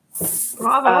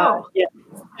 Bravo. Yeah.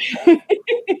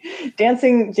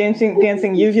 dancing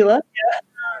uvula. Yeah.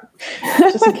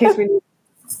 Just in case we need.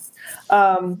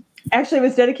 Actually, it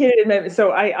was dedicated in.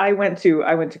 So I went to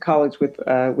college with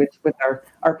our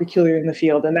Peculiar in the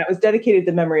Field, and that was dedicated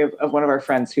to memory of one of our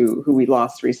friends who we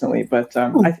lost recently. But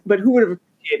but who would have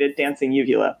appreciated dancing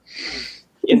uvula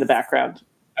in the background?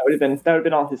 That would have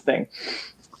been all his thing.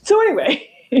 So anyway.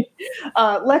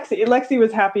 Lexi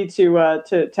was happy to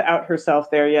out herself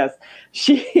there. Yes,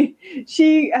 she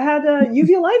had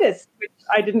uvulitis, which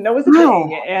I didn't know was a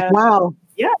thing. And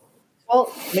yeah,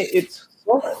 well, it's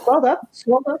swelled up.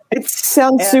 It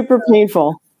sounds super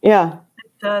painful. Yeah,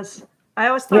 it does. I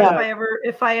always thought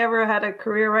if I ever had a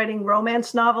career writing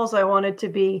romance novels, I wanted to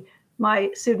be my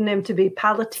pseudonym to be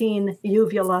Palatine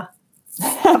Uvula.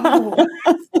 Oh.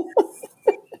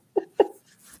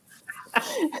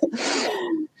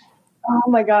 Oh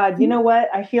my God. You know what?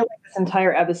 I feel like this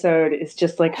entire episode is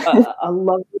just like a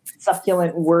lovely,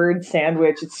 succulent word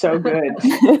sandwich. It's so good.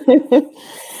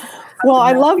 Well,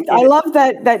 I love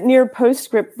that near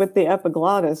postscript with the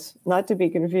epiglottis, not to be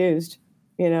confused,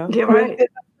 you know? Yeah, right.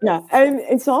 Yeah. And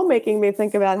it's all making me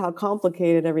think about how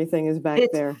complicated everything is back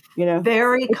there, you know?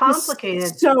 Very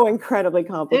complicated. So incredibly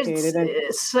complicated.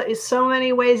 It's so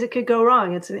many ways it could go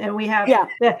wrong. We have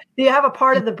you have a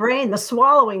part of the brain, the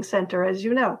swallowing center, as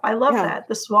you know. I love that.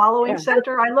 The swallowing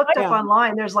center. I looked up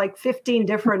online. There's like 15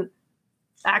 different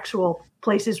actual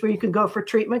places where you can go for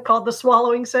treatment called the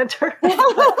swallowing center.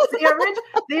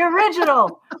 the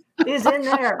original is in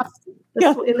there.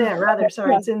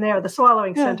 It's in there. The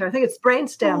swallowing center. I think it's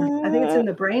brainstem. I think it's in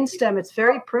the brainstem. It's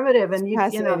very primitive, and you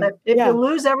know that if you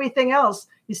lose everything else,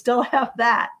 you still have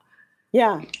that.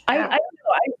 Yeah, I don't know.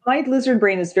 My lizard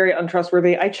brain is very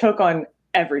untrustworthy. I choke on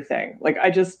everything. Like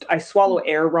I swallow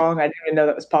air wrong. I didn't even know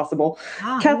that was possible.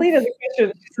 Kathleen has a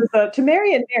question. She says, to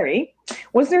Mary and Mary,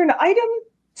 was there an item,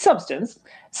 substance,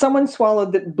 someone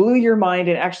swallowed that blew your mind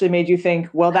and actually made you think,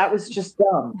 well, that was just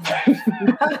dumb?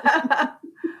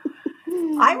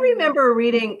 I remember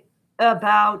reading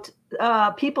about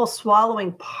people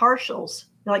swallowing partials,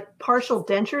 like partial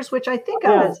dentures, which I think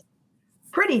was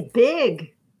pretty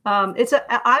big.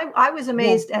 I was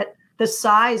amazed at the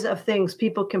size of things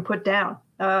people can put down.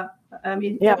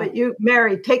 But you,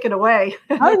 Mary, take it away.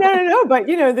 Oh, no. But,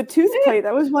 you know, the tooth plate,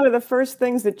 that was one of the first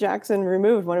things that Jackson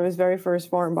removed, one of his very first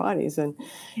foreign bodies. And,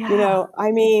 you know,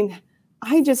 I mean,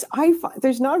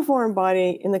 there's not a foreign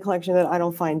body in the collection that I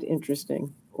don't find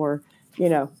interesting or, you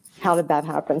know, how did that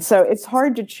happen? So it's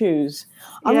hard to choose.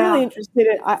 I'm really interested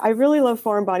in, I really love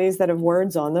foreign bodies that have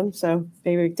words on them. So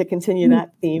maybe to continue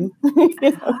that theme.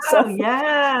 You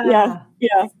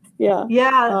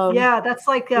know, that's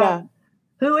like,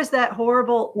 who is that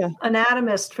horrible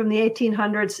anatomist from the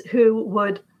 1800s who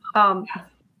would, it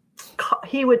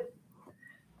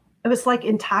was like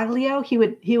intaglio. He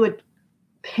would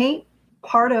paint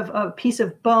part of a piece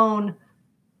of bone.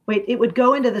 It would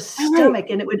go into the stomach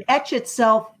and it would etch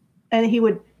itself, and he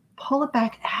would pull it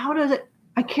back. How does it?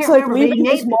 I can't remember. Leaving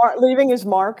his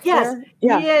mark. Yes.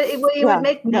 There? He would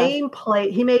make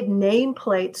nameplate. He made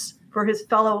nameplates for his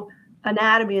fellow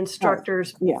anatomy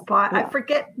instructors. I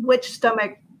forget which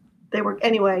stomach they were.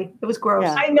 Anyway, it was gross.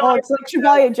 I know. It's like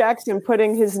Chevalier Jackson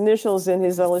putting his initials in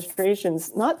his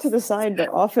illustrations, not to the side, but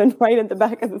often right at the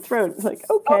back of the throat. It's like,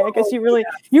 okay, I guess you really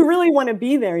want to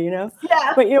be there, you know?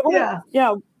 Yeah. But you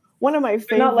know, one of my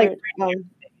favorite.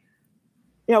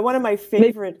 Yeah, one of my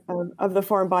favorite of the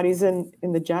foreign bodies in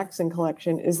the Jackson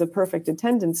collection is the perfect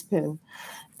attendance pin.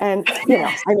 And, I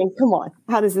mean, come on,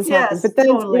 how does this happen? But then,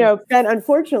 totally. and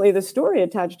unfortunately, the story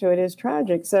attached to it is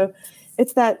tragic. So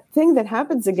it's that thing that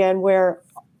happens again where,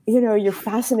 you're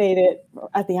fascinated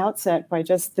at the outset by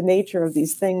just the nature of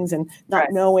these things and not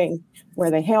knowing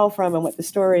where they hail from and what the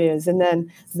story is. And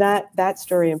then that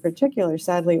story in particular,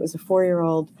 sadly, it was a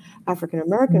 4-year-old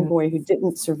African-American boy who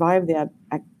didn't survive the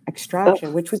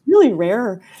extraction, which was really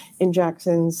rare in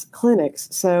Jackson's clinics.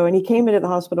 So, and he came into the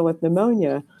hospital with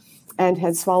pneumonia and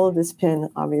had swallowed this pin,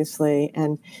 obviously,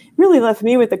 and really left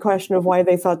me with the question of why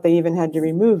they thought they even had to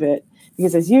remove it.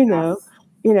 Because as you know,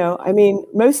 I mean,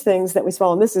 most things that we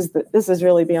swallow, and this is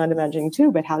really beyond imagining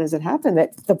too, but how does it happen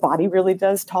that the body really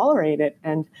does tolerate it?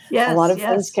 And a lot of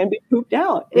things can be pooped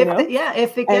out.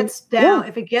 If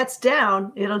it gets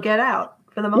down, it'll get out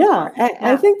for the most part.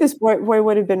 I think this boy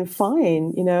would have been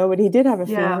fine, but he did have a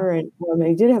fever and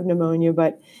he did have pneumonia,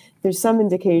 but there's some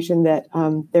indication that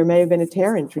there may have been a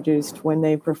tear introduced when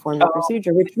they performed the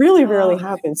procedure, which really rarely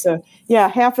happens. So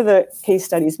half of the case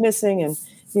study's missing, and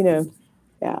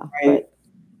Right.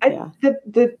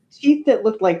 The teeth that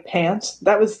looked like pants,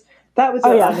 that was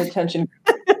attention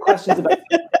questions about.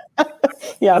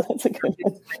 Yeah, that's a good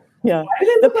one. Yeah,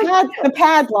 the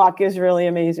padlock is really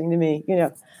amazing to me.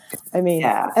 I mean,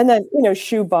 and then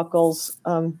shoe buckles.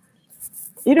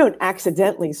 You don't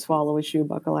accidentally swallow a shoe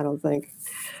buckle, I don't think.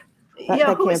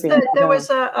 There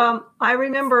was a. I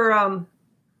remember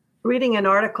reading an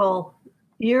article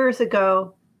years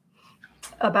ago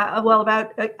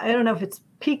about I don't know if it's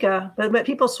Pica, but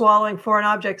people swallowing foreign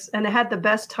objects, and it had the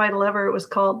best title ever. It was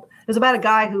about a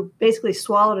guy who basically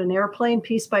swallowed an airplane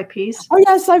piece by piece. Oh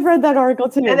yes, I've read that article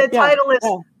too. And the title is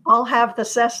 "I'll Have the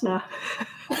Cessna."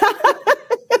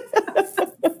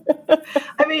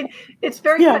 I mean, it's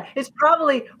it's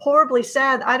probably horribly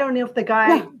sad. I don't know if the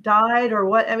guy died or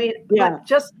what. I mean, but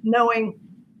just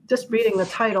reading the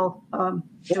title,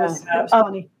 it was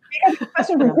funny.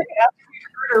 Question for Rick, after we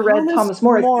heard or read Thomas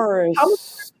Morris.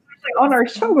 Thomas on our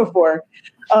show before.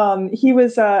 He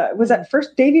was that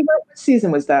first Davy? What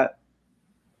season was that?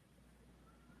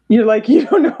 You're like, you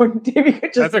don't know. Davy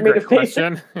just That's a made great a face.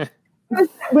 question.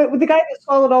 With the guy that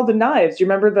swallowed all the knives, you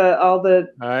remember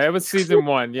it was season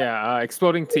 1,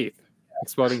 Exploding Teeth.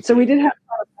 So we did have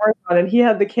Thomas Morris on, and he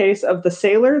had the case of the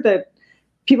sailor that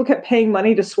people kept paying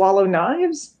money to swallow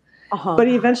knives, but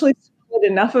he eventually swallowed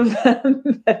enough of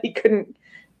them that he couldn't.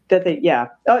 There you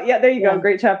go.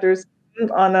 Great chapters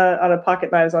on a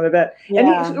pocket knives on a bet, and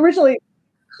he originally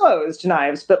closed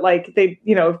knives, but like they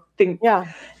think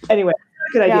anyway.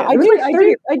 Good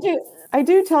idea. I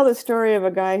do tell the story of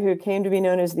a guy who came to be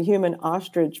known as the human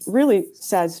ostrich. Really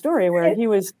sad story where he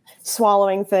was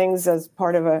swallowing things as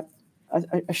part of a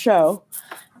show,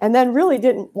 and then really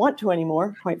didn't want to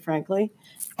anymore, quite frankly.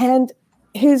 And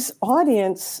his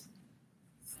audience,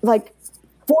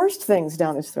 forced things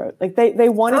down his throat. Like they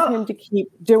wanted him to keep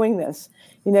doing this.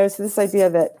 So this idea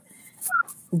that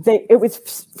it was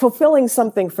fulfilling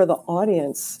something for the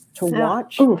audience to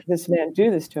watch this man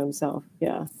do this to himself.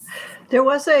 Yeah. There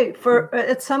was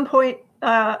at some point,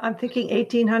 I'm thinking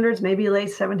 1800s, maybe late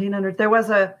 1700s, there was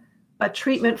a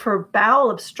treatment for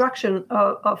bowel obstruction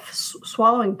of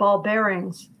swallowing ball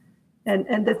bearings.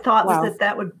 And the thought was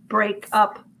that would break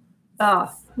up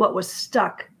what was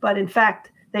stuck. But in fact,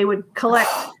 they would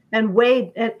collect and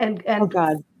weigh and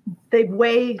they'd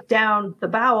weigh down the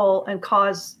bowel and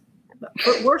cause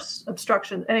worse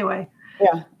obstruction. Anyway.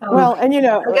 Yeah. Well, and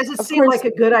I guess it seemed like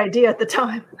a good idea at the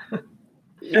time.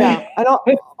 Yeah, and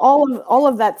all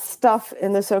of that stuff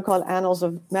in the so-called annals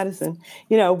of medicine,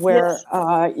 where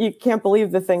you can't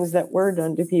believe the things that were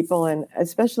done to people, and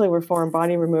especially where foreign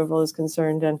body removal is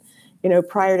concerned. And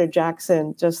prior to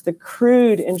Jackson, just the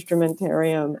crude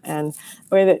instrumentarium and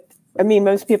the way that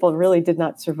most people really did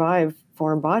not survive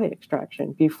foreign body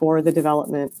extraction before the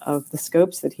development of the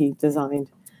scopes that he designed.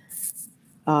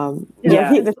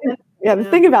 The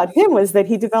thing about him was that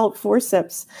he developed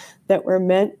forceps that were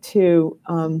meant to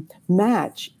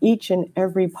match each and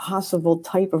every possible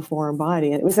type of foreign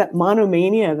body. And it was that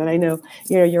monomania that I know,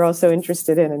 you're also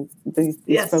interested in, and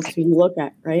these folks who you look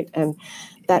at, right? And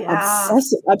that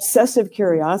obsessive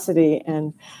curiosity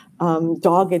and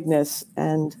doggedness.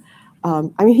 And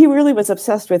he really was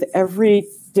obsessed with every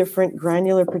different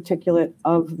granular particulate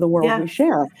of the world we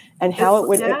share, and how it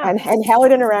would and how it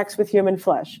interacts with human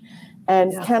flesh.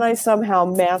 And can I somehow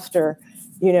master,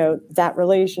 that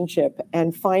relationship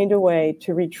and find a way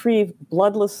to retrieve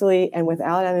bloodlessly and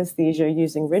without anesthesia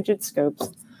using rigid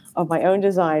scopes of my own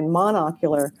design,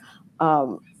 monocular?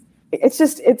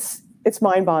 It's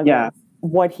mind-boggling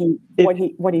what he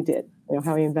did.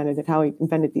 how he invented it, how he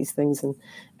invented these things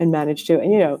and managed to.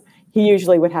 And, he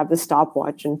usually would have the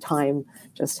stopwatch and time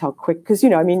just how quick, because,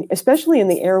 especially in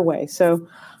the airway. So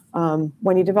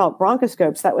when he developed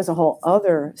bronchoscopes, that was a whole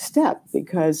other step,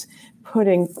 because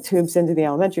putting tubes into the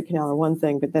alimentary canal are one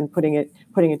thing, but then putting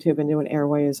a tube into an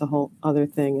airway is a whole other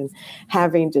thing, and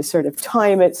having to sort of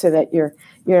time it so that you're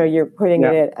putting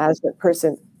it in as the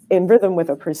person in rhythm with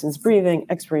a person's breathing,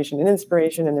 expiration and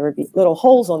inspiration, and there would be little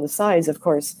holes on the sides. Of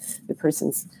course, the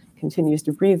person continues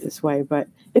to breathe this way, but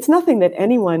it's nothing that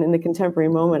anyone in the contemporary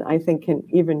moment, I think, can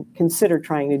even consider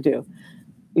trying to do.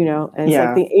 And it's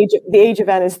like the age of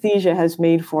anesthesia has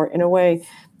made for, in a way,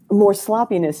 more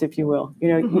sloppiness, if you will.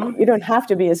 You don't have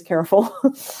to be as careful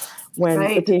when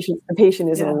the patient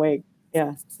isn't awake.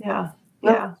 Yeah.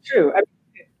 That's true.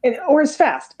 Or as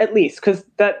fast, at least, because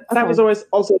that was always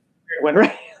also a weird one,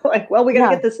 right? Like, well, we got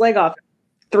to get this leg off in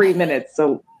 3 minutes.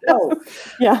 So,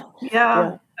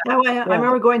 I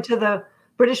remember going to the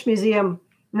British Museum,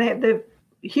 and they have the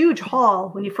huge hall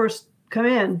when you first come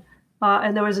in,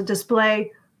 and there was a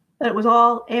display that was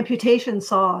all amputation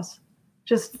saws,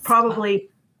 just probably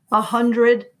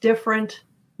 100 different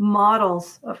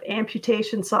models of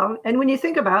amputation saw. And when you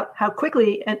think about how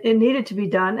quickly it needed to be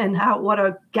done and what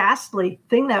a ghastly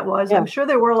thing that was, I'm sure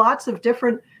there were lots of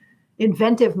different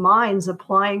inventive minds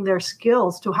applying their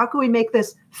skills to how can we make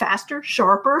this faster,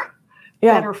 sharper,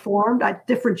 better formed, a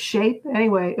different shape.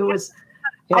 Anyway, it was,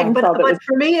 but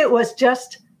for me, it was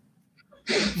just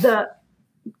the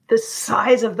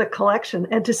size of the collection,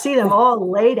 and to see them all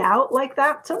laid out like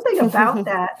that, something about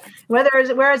that.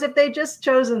 Whereas if they just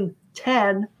chosen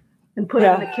 10 and put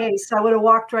it in the case, I would have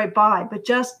walked right by. But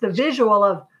just the visual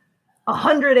of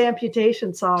 100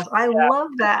 amputation saws, I love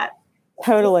that.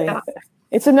 Totally. Yeah.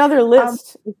 It's another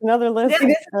list. It's another list.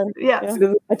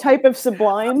 A type of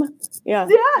sublime. Yeah.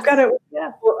 I've got a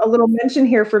little mention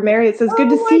here for Mary. It says, "Good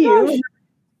to see you."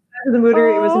 The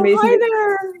Mooter, it was amazing. Hi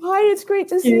there. Hi, it's great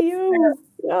to see you.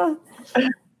 Yeah.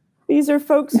 These are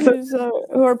folks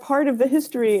who are part of the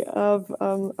history of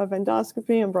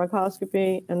endoscopy and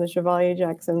bronchoscopy and the Chevalier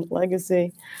Jackson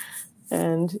legacy.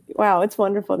 And wow, it's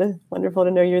wonderful to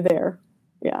know you're there.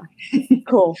 Yeah.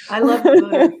 Cool. I love the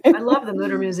Mooter. I love the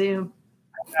Mooter Museum.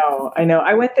 I know.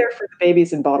 I went there for the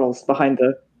babies in bottles behind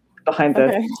the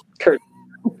curtain,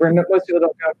 where most people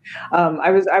don't go.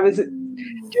 I was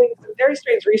doing some very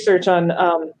strange research on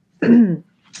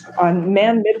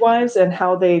man midwives and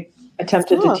how they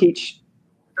attempted to teach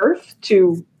birth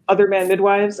to other man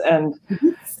midwives, and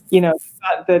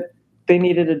thought that they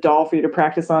needed a doll for you to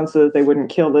practice on so that they wouldn't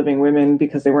kill living women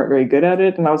because they weren't very good at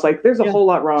it. And I was like, there's a whole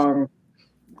lot wrong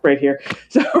right here.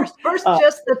 So first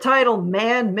just the title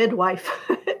man midwife.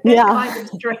 Kind of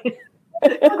strange.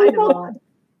 Kind of odd.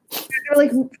 They're like,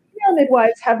 female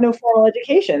midwives have no formal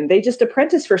education. They just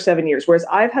apprentice for 7 years, whereas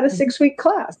I've had a 6-week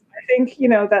class. I think,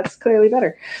 that's clearly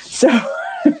better. So,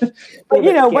 but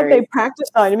what they practice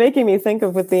on, you're making me think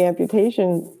of with the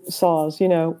amputation saws,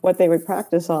 what they would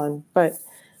practice on. But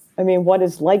I mean, what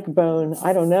is like bone?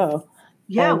 I don't know.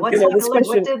 Yeah. What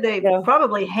did they,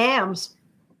 probably hams.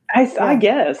 I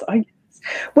guess.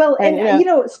 Well, and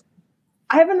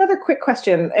I have another quick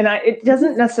question, and it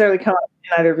doesn't necessarily come up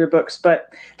in either of your books, but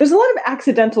there's a lot of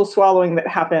accidental swallowing that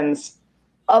happens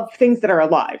of things that are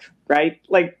alive, right?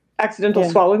 Like accidental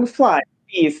swallowing of flies,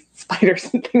 bees, spiders,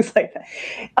 and things like that.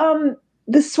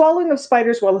 The swallowing of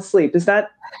spiders while asleep, is that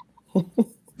a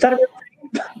real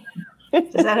thing?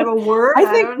 Does that have a word?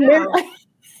 I think Mary,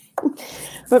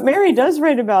 but Mary does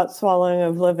write about swallowing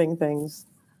of living things.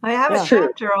 I have a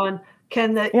chapter on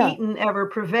can the eaten ever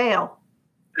prevail?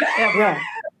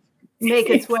 Make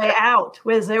its way out.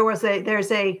 There's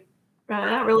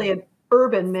not really an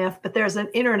urban myth, but there's an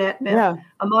internet myth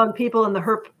among people in the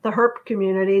herp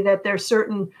community that there's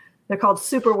certain, they're called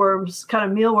superworms, kind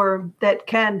of mealworm, that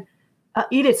can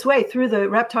eat its way through the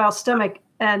reptile's stomach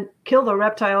and kill the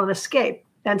reptile and escape.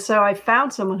 And so I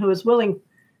found someone who was willing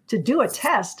to do a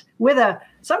test with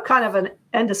some kind of an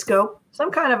endoscope,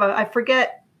 some kind of I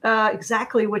forget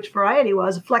exactly which variety it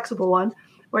was, a flexible one,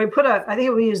 where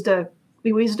we used a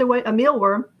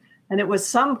mealworm, and it was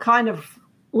some kind of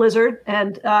lizard,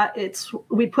 and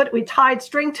we tied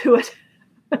string to it.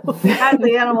 We had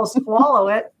the animal swallow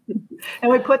it,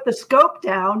 and we put the scope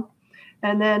down,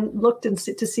 and then looked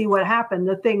to see what happened.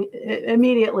 The thing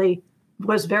immediately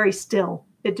was very still.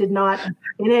 It did not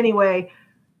in any way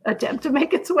attempt to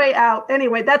make its way out.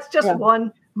 Anyway, that's just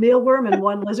one mealworm and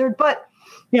one lizard, but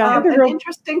an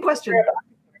interesting question.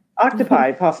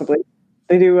 Octopi, possibly.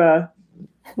 They do, but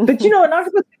an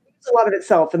octopus eats a lot of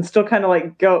itself and still kind of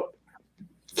like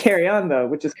carry on though,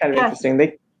 which is kind of interesting. They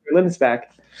get their limbs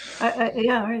back.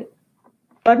 Right.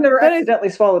 I've never accidentally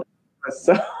swallowed it,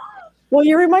 so. Well,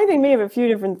 you're reminding me of a few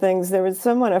different things. There was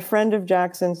someone, a friend of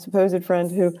Jackson's, supposed friend,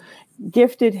 who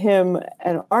gifted him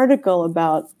an article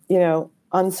about,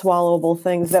 unswallowable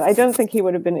things that I don't think he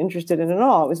would have been interested in at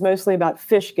all. It was mostly about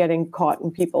fish getting caught in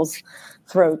people's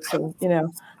throats, and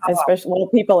especially when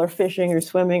people are fishing or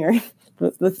swimming, or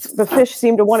the fish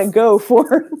seem to want to go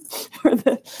for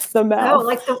the mouth.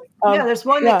 No, there's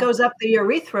one that goes up the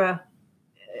urethra.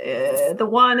 The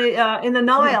one in the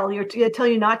Nile, they tell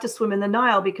you not to swim in the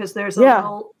Nile because there's a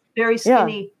little very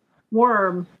skinny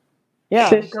worm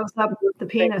that goes up the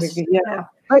penis. Yeah.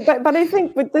 But I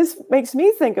think what this makes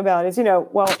me think about is,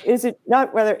 is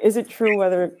it true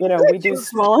whether, we do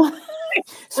swallow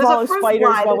spiders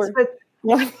while we're...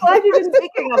 Glad you've been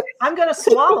thinking of, I'm going to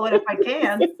swallow it if I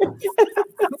can.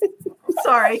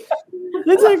 Sorry.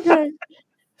 It's okay.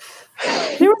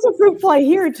 There was a fruit fly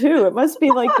here too. It must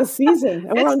be like the season,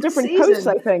 and we're on different coasts.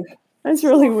 I think that's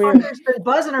really weird. There's been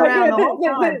buzzing around the whole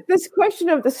time. This question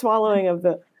of the swallowing of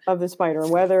the spider,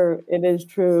 whether it is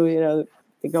true,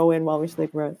 they go in while we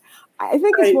sleep around. I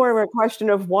think it's more of a question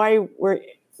of why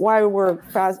we're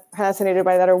fascinated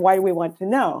by that, or why we want to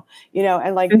know,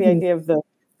 and like the idea of the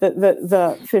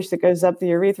fish that goes up the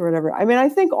urethra or whatever. I mean, I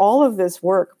think all of this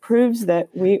work proves that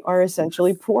we are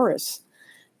essentially porous.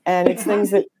 And it's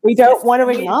things that we don't want to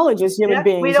acknowledge as human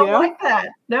beings. We don't like that.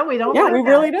 No, we don't. Yeah, like we that.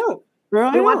 really don't.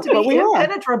 We want to be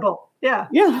impenetrable. Yeah,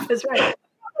 that's right.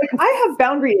 I have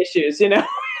boundary issues, Yes,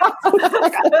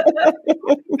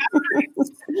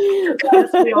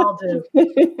 we all do. I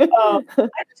just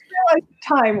realized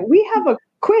time. We have a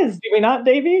quiz, do we not,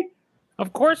 Davey?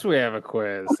 Of course, we have a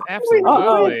quiz.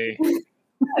 Absolutely.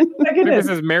 I think this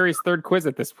is Mary's third quiz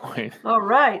at this point. All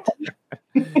right.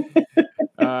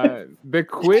 The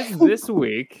quiz this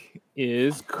week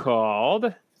is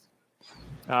called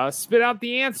Spit Out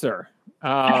the Answer.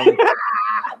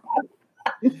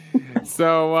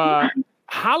 So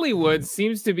Hollywood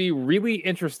seems to be really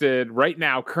interested right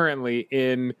now, currently,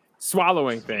 in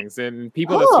swallowing things and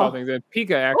people that swallow things. And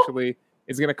Pika actually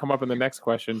is going to come up in the next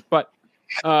question. But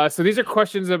so these are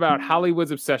questions about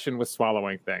Hollywood's obsession with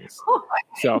swallowing things.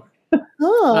 So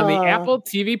on the Apple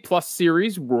TV Plus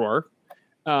series Roar,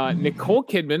 Nicole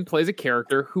Kidman plays a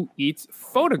character who eats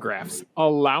photographs,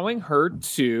 allowing her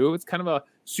to, it's kind of a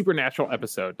supernatural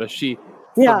episode. Does she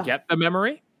forget the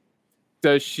memory?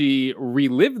 Does she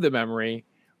relive the memory?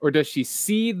 Or does she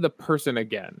see the person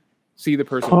again? See the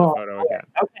person in the photo again?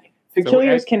 Okay.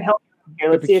 Peculiars can help.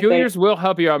 The Peculiars will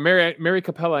help you out. Mary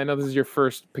Capella, I know this is your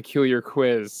first peculiar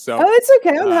quiz. So it's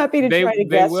okay. I'm happy to try to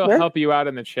guess. They will help you out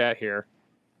in the chat here.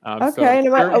 Okay,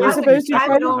 so I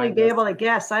would only be able to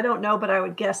guess. I don't know, but I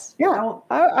would guess. Yeah,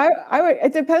 I would.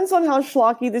 It depends on how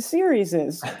schlocky the series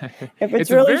is. If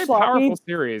it's a really very schlocky, powerful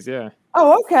series, yeah.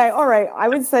 Oh, okay, all right. I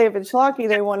would say if it's schlocky,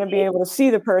 they want to be able to see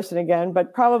the person again,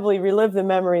 but probably relive the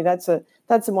memory. That's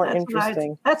more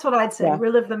interesting. That's what I'd say. Yeah.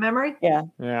 Relive the memory. Yeah.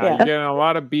 You're getting a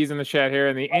lot of B's in the chat here,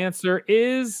 and the answer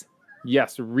is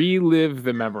yes. Relive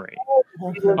the memory.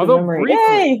 Although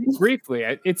briefly,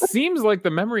 it seems like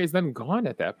the memory is then gone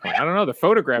at that point. I don't know. The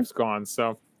photograph's gone,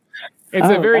 so it's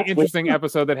a very interesting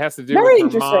episode that has to do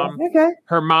with her mom. Okay.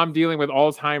 Her mom dealing with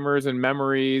Alzheimer's and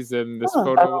memories, and this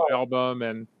photo album,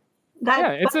 and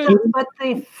but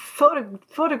the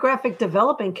photographic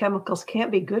developing chemicals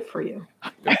can't be good for you.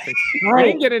 I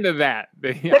didn't get into that.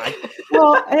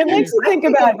 Well, and it makes you think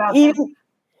about eating.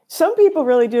 Some people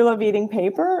really do love eating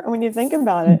paper. When you think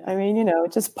about it, I mean,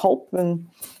 it's just pulp and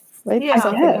something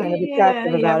kind of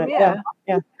attractive about it.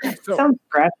 Yeah. So, sounds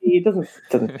scratchy. It doesn't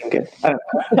seem good. I don't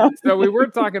know. So we were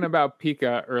talking about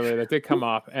Pika earlier. That did come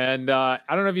up, and I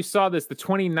don't know if you saw this. The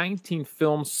 2019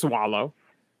 film Swallow.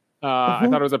 I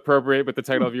thought it was appropriate with the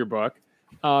title of your book.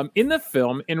 In the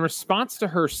film, in response to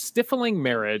her stifling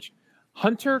marriage,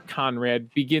 Hunter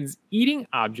Conrad begins eating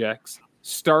objects,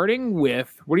 starting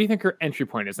with, what do you think her entry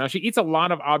point is? Now, she eats a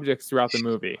lot of objects throughout the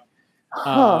movie.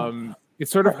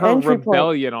 It's sort of her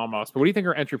rebellion almost. But what do you think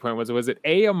her entry point was? Was it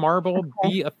A, a marble,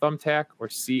 B, a thumbtack, or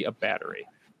C, a battery?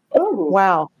 Oh,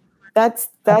 wow. That's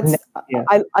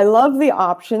I love the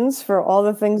options for all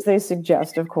the things they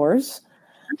suggest, of course.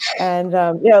 And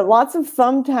lots of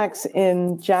thumbtacks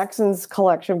in Jackson's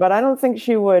collection, but I don't think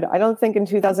she would. I don't think in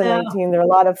 2019 there are a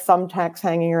lot of thumbtacks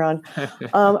hanging around. And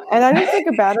I don't think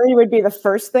a battery would be the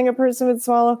first thing a person would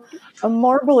swallow. A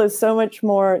marble is so much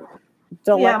more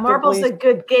delectably. Yeah, marble's a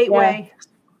good gateway.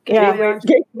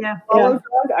 Yeah.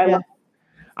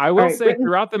 I will say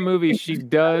throughout the movie, she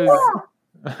does.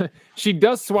 She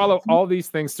does swallow all these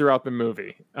things throughout the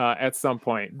movie at some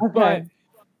point, but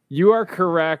You are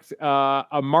correct.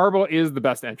 A marble is the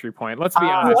best entry point. Let's be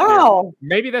honest. Wow. Here.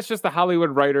 Maybe that's just the Hollywood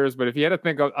writers, but if you had to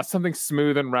think of something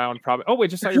smooth and round, probably. Oh,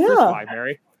 wait, just saw your first fly,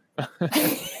 Mary.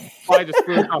 Fly just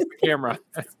flew across the camera.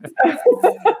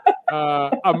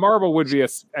 A marble would be a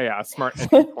smart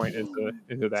entry point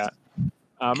into that.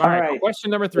 All right,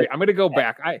 question number 3. I'm going to go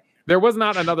back. There was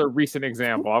not another recent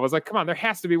example. I was like, come on, there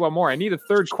has to be one more. I need a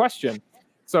third question.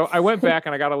 So I went back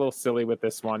and I got a little silly with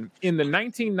this one. In the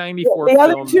 1994 film... The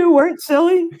other two weren't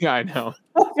silly? Yeah, I know.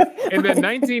 In the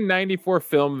 1994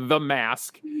 film The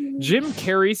Mask, Jim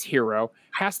Carrey's hero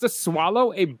has to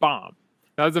swallow a bomb.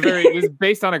 Now, it was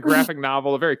based on a graphic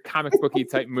novel, a very comic booky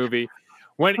type movie.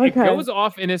 When it goes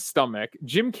off in his stomach,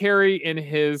 Jim Carrey, in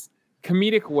his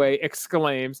comedic way,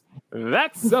 exclaims,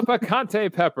 "That's a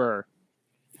picante pepper."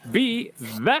 B,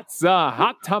 "That's a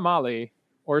hot tamale."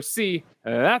 Or C,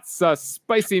 "That's a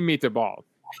spicy meatball."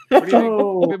 What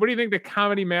do you think the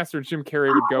comedy master Jim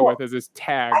Carrey would go with as his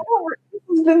tag?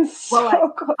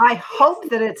 I hope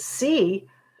that it's C.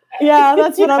 Yeah,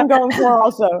 that's what I'm going for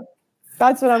also.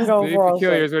 That's what I'm going for also.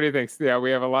 Peculiars, what do you think? Yeah,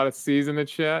 we have a lot of C's in the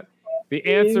chat. The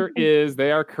answer is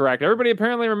they are correct. Everybody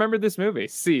apparently remembered this movie.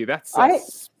 C, that's a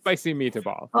spicy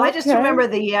meatball. Well, I just remember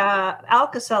the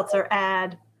Alka-Seltzer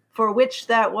ad for which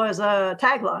that was a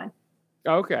tagline.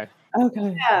 Okay.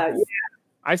 Yeah.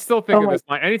 I still think of this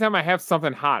line. Anytime I have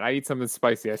something hot, I eat something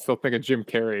spicy. I still think of Jim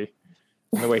Carrey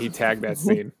and the way he tagged that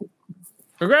scene.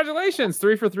 Congratulations,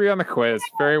 3 for 3 on the quiz.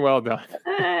 Very well done.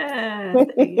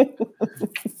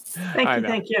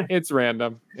 Thank you. It's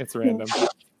random.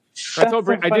 I told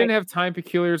Brent I didn't have time,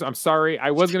 Peculiars. I'm sorry. I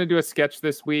was going to do a sketch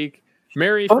this week.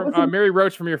 Mary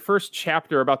Roach, from your first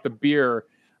chapter about the beer,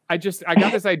 I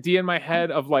got this idea in my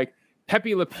head of like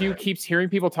Pepe Le Pew keeps hearing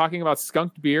people talking about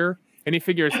skunked beer, and he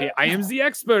figures, hey, I am the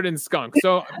expert in skunk.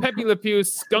 So Pepe Le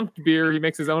Pew's skunked beer, he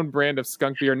makes his own brand of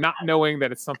skunk beer, not knowing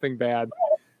that it's something bad.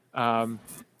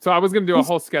 So I was going to do a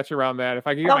whole sketch around that if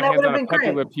I could get my hands on a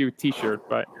Pepe Le Pew t-shirt,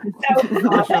 but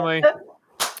unfortunately, I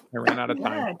ran out of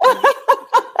time.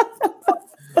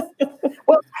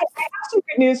 Well, I have some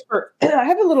good news I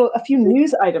have a few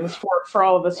news items for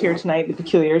all of us here tonight, the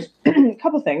Peculiars. A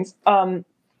couple things.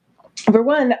 For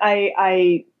one,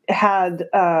 I had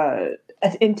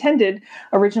intended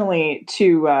originally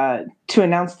to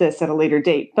announce this at a later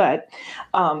date, but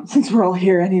since we're all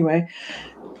here anyway,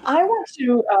 I want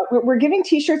to. We're giving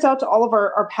T-shirts out to all of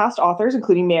our past authors,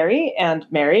 including Mary, and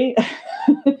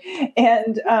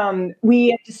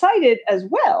we decided as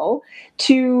well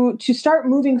to start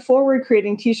moving forward,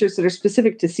 creating T-shirts that are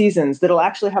specific to seasons. That'll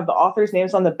actually have the authors'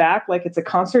 names on the back, like it's a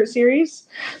concert series.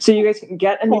 So you guys can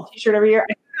get a new T-shirt every year.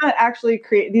 Not actually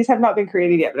create these have not been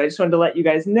created yet, but I just wanted to let you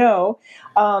guys know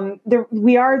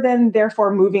we are then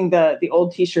therefore moving the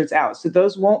old T-shirts out, so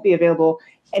those won't be available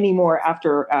anymore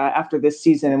after this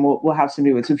season, and we'll have some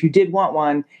new ones. So if you did want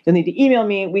one, you'll need to email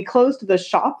me. We closed the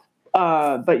shop,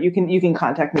 but you can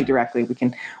contact me directly.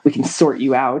 We can sort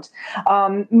you out.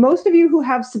 Most of you who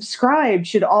have subscribed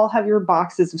should all have your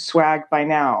boxes of swag by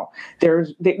now.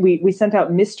 We sent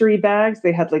out mystery bags.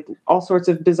 They had like all sorts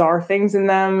of bizarre things in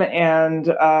them, and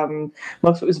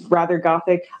most of it was rather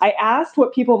gothic. I asked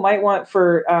what people might want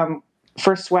for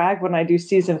swag when I do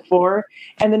season 4,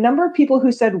 and the number of people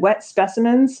who said wet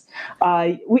specimens,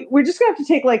 we're just gonna have to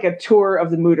take like a tour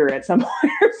of the Mooter at some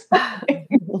point or something.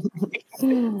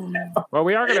 Well,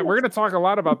 we're gonna talk a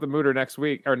lot about the Mooter next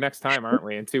week or next time, aren't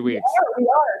we? In 2 weeks. We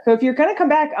are. So if you're gonna come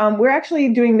back, we're actually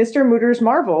doing Mr. Mooter's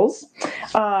Marvels,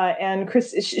 and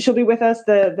Chris, she'll be with us.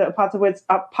 The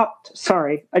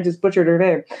sorry, I just butchered her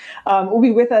name. Will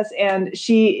be with us, and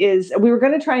she is. We were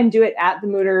gonna try and do it at the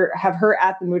Mooter, have her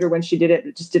at the Mooter when she did it.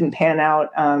 It just didn't pan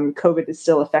out. COVID is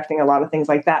still affecting a lot of things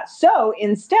like that. So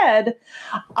instead,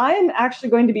 I am actually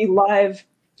going to be live.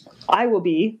 I will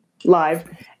be live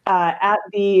at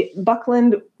the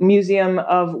Buckland Museum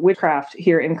of Witchcraft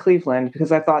here in Cleveland,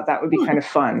 because I thought that would be kind of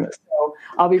fun. So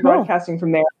I'll be broadcasting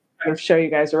from there, kind of show you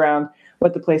guys around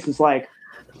what the place is like.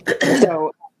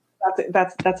 So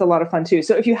that's a lot of fun too.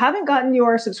 So if you haven't gotten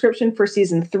your subscription for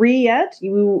season 3 yet,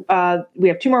 we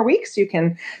have 2 more weeks. You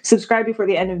can subscribe before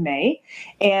the end of May,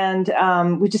 and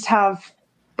we just have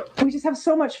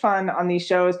so much fun on these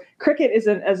shows. Cricket is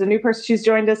a new person. She's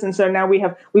joined us, and so now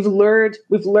we've lured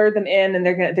them in, and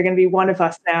they're gonna be one of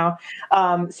us now.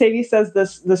 Sadie says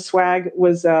the swag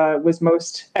was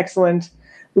most excellent.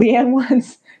 Leanne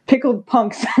wants pickled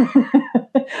punks.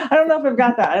 I don't know if I've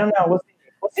got that. I don't know.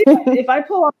 We'll see if I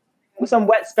pull off some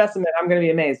wet specimen, I'm going to be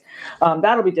amazed.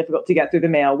 That'll be difficult to get through the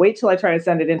mail. Wait till I try to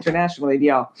send it internationally to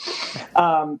y'all.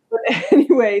 But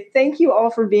anyway, thank you all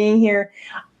for being here.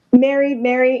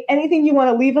 Mary, anything you want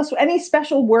to leave us with? Any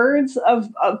special words of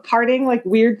parting, like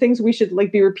weird things we should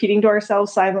like be repeating to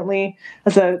ourselves silently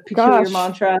as a peculiar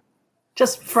mantra?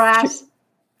 Just frass.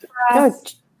 No,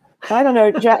 I don't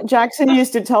know. Jackson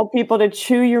used to tell people to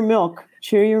chew your milk.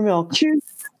 Chew your milk. Chew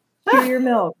your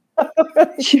milk.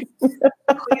 Chew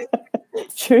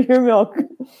your milk.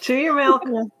 Chew your milk.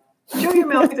 Yeah. Chew your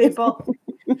milk, people.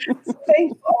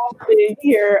 Thank you all for being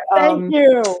here. Thank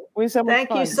you. It was so much Thank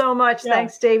fun. you so much. Yeah.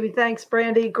 Thanks, Davey. Thanks,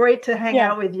 Brandy. Great to hang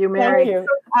out with you, Mary. Thank you.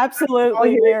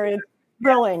 Absolutely, Mary.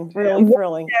 Thrilling, really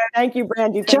thrilling. Thank you,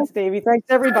 Brandy. Thanks, Davey. Thanks,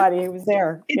 everybody who was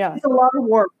there. It's a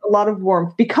lot of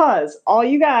warmth, because all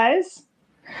you guys,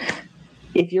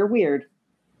 if you're weird,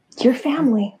 you're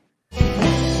family. You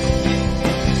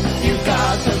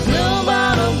got the blue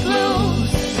bottle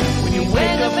blues when you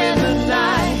wake up in the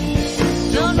night.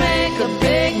 Don't make a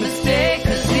big mistake,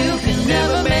 'cause you can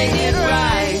never make it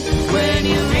right. When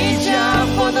you reach out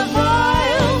for the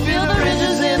vial, feel the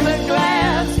ridges in the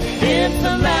glass. It's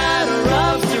a matter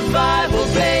of survival,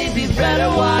 baby, better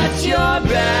watch your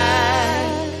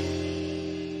back.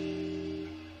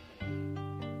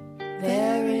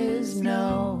 There is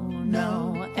no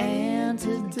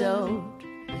antidote.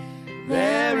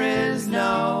 There is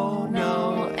no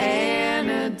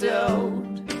antidote.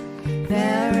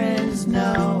 There is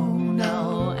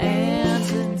no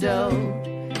antidote.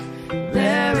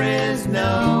 There is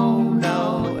no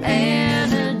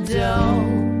antidote.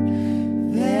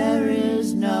 There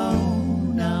is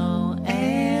no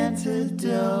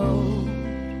antidote.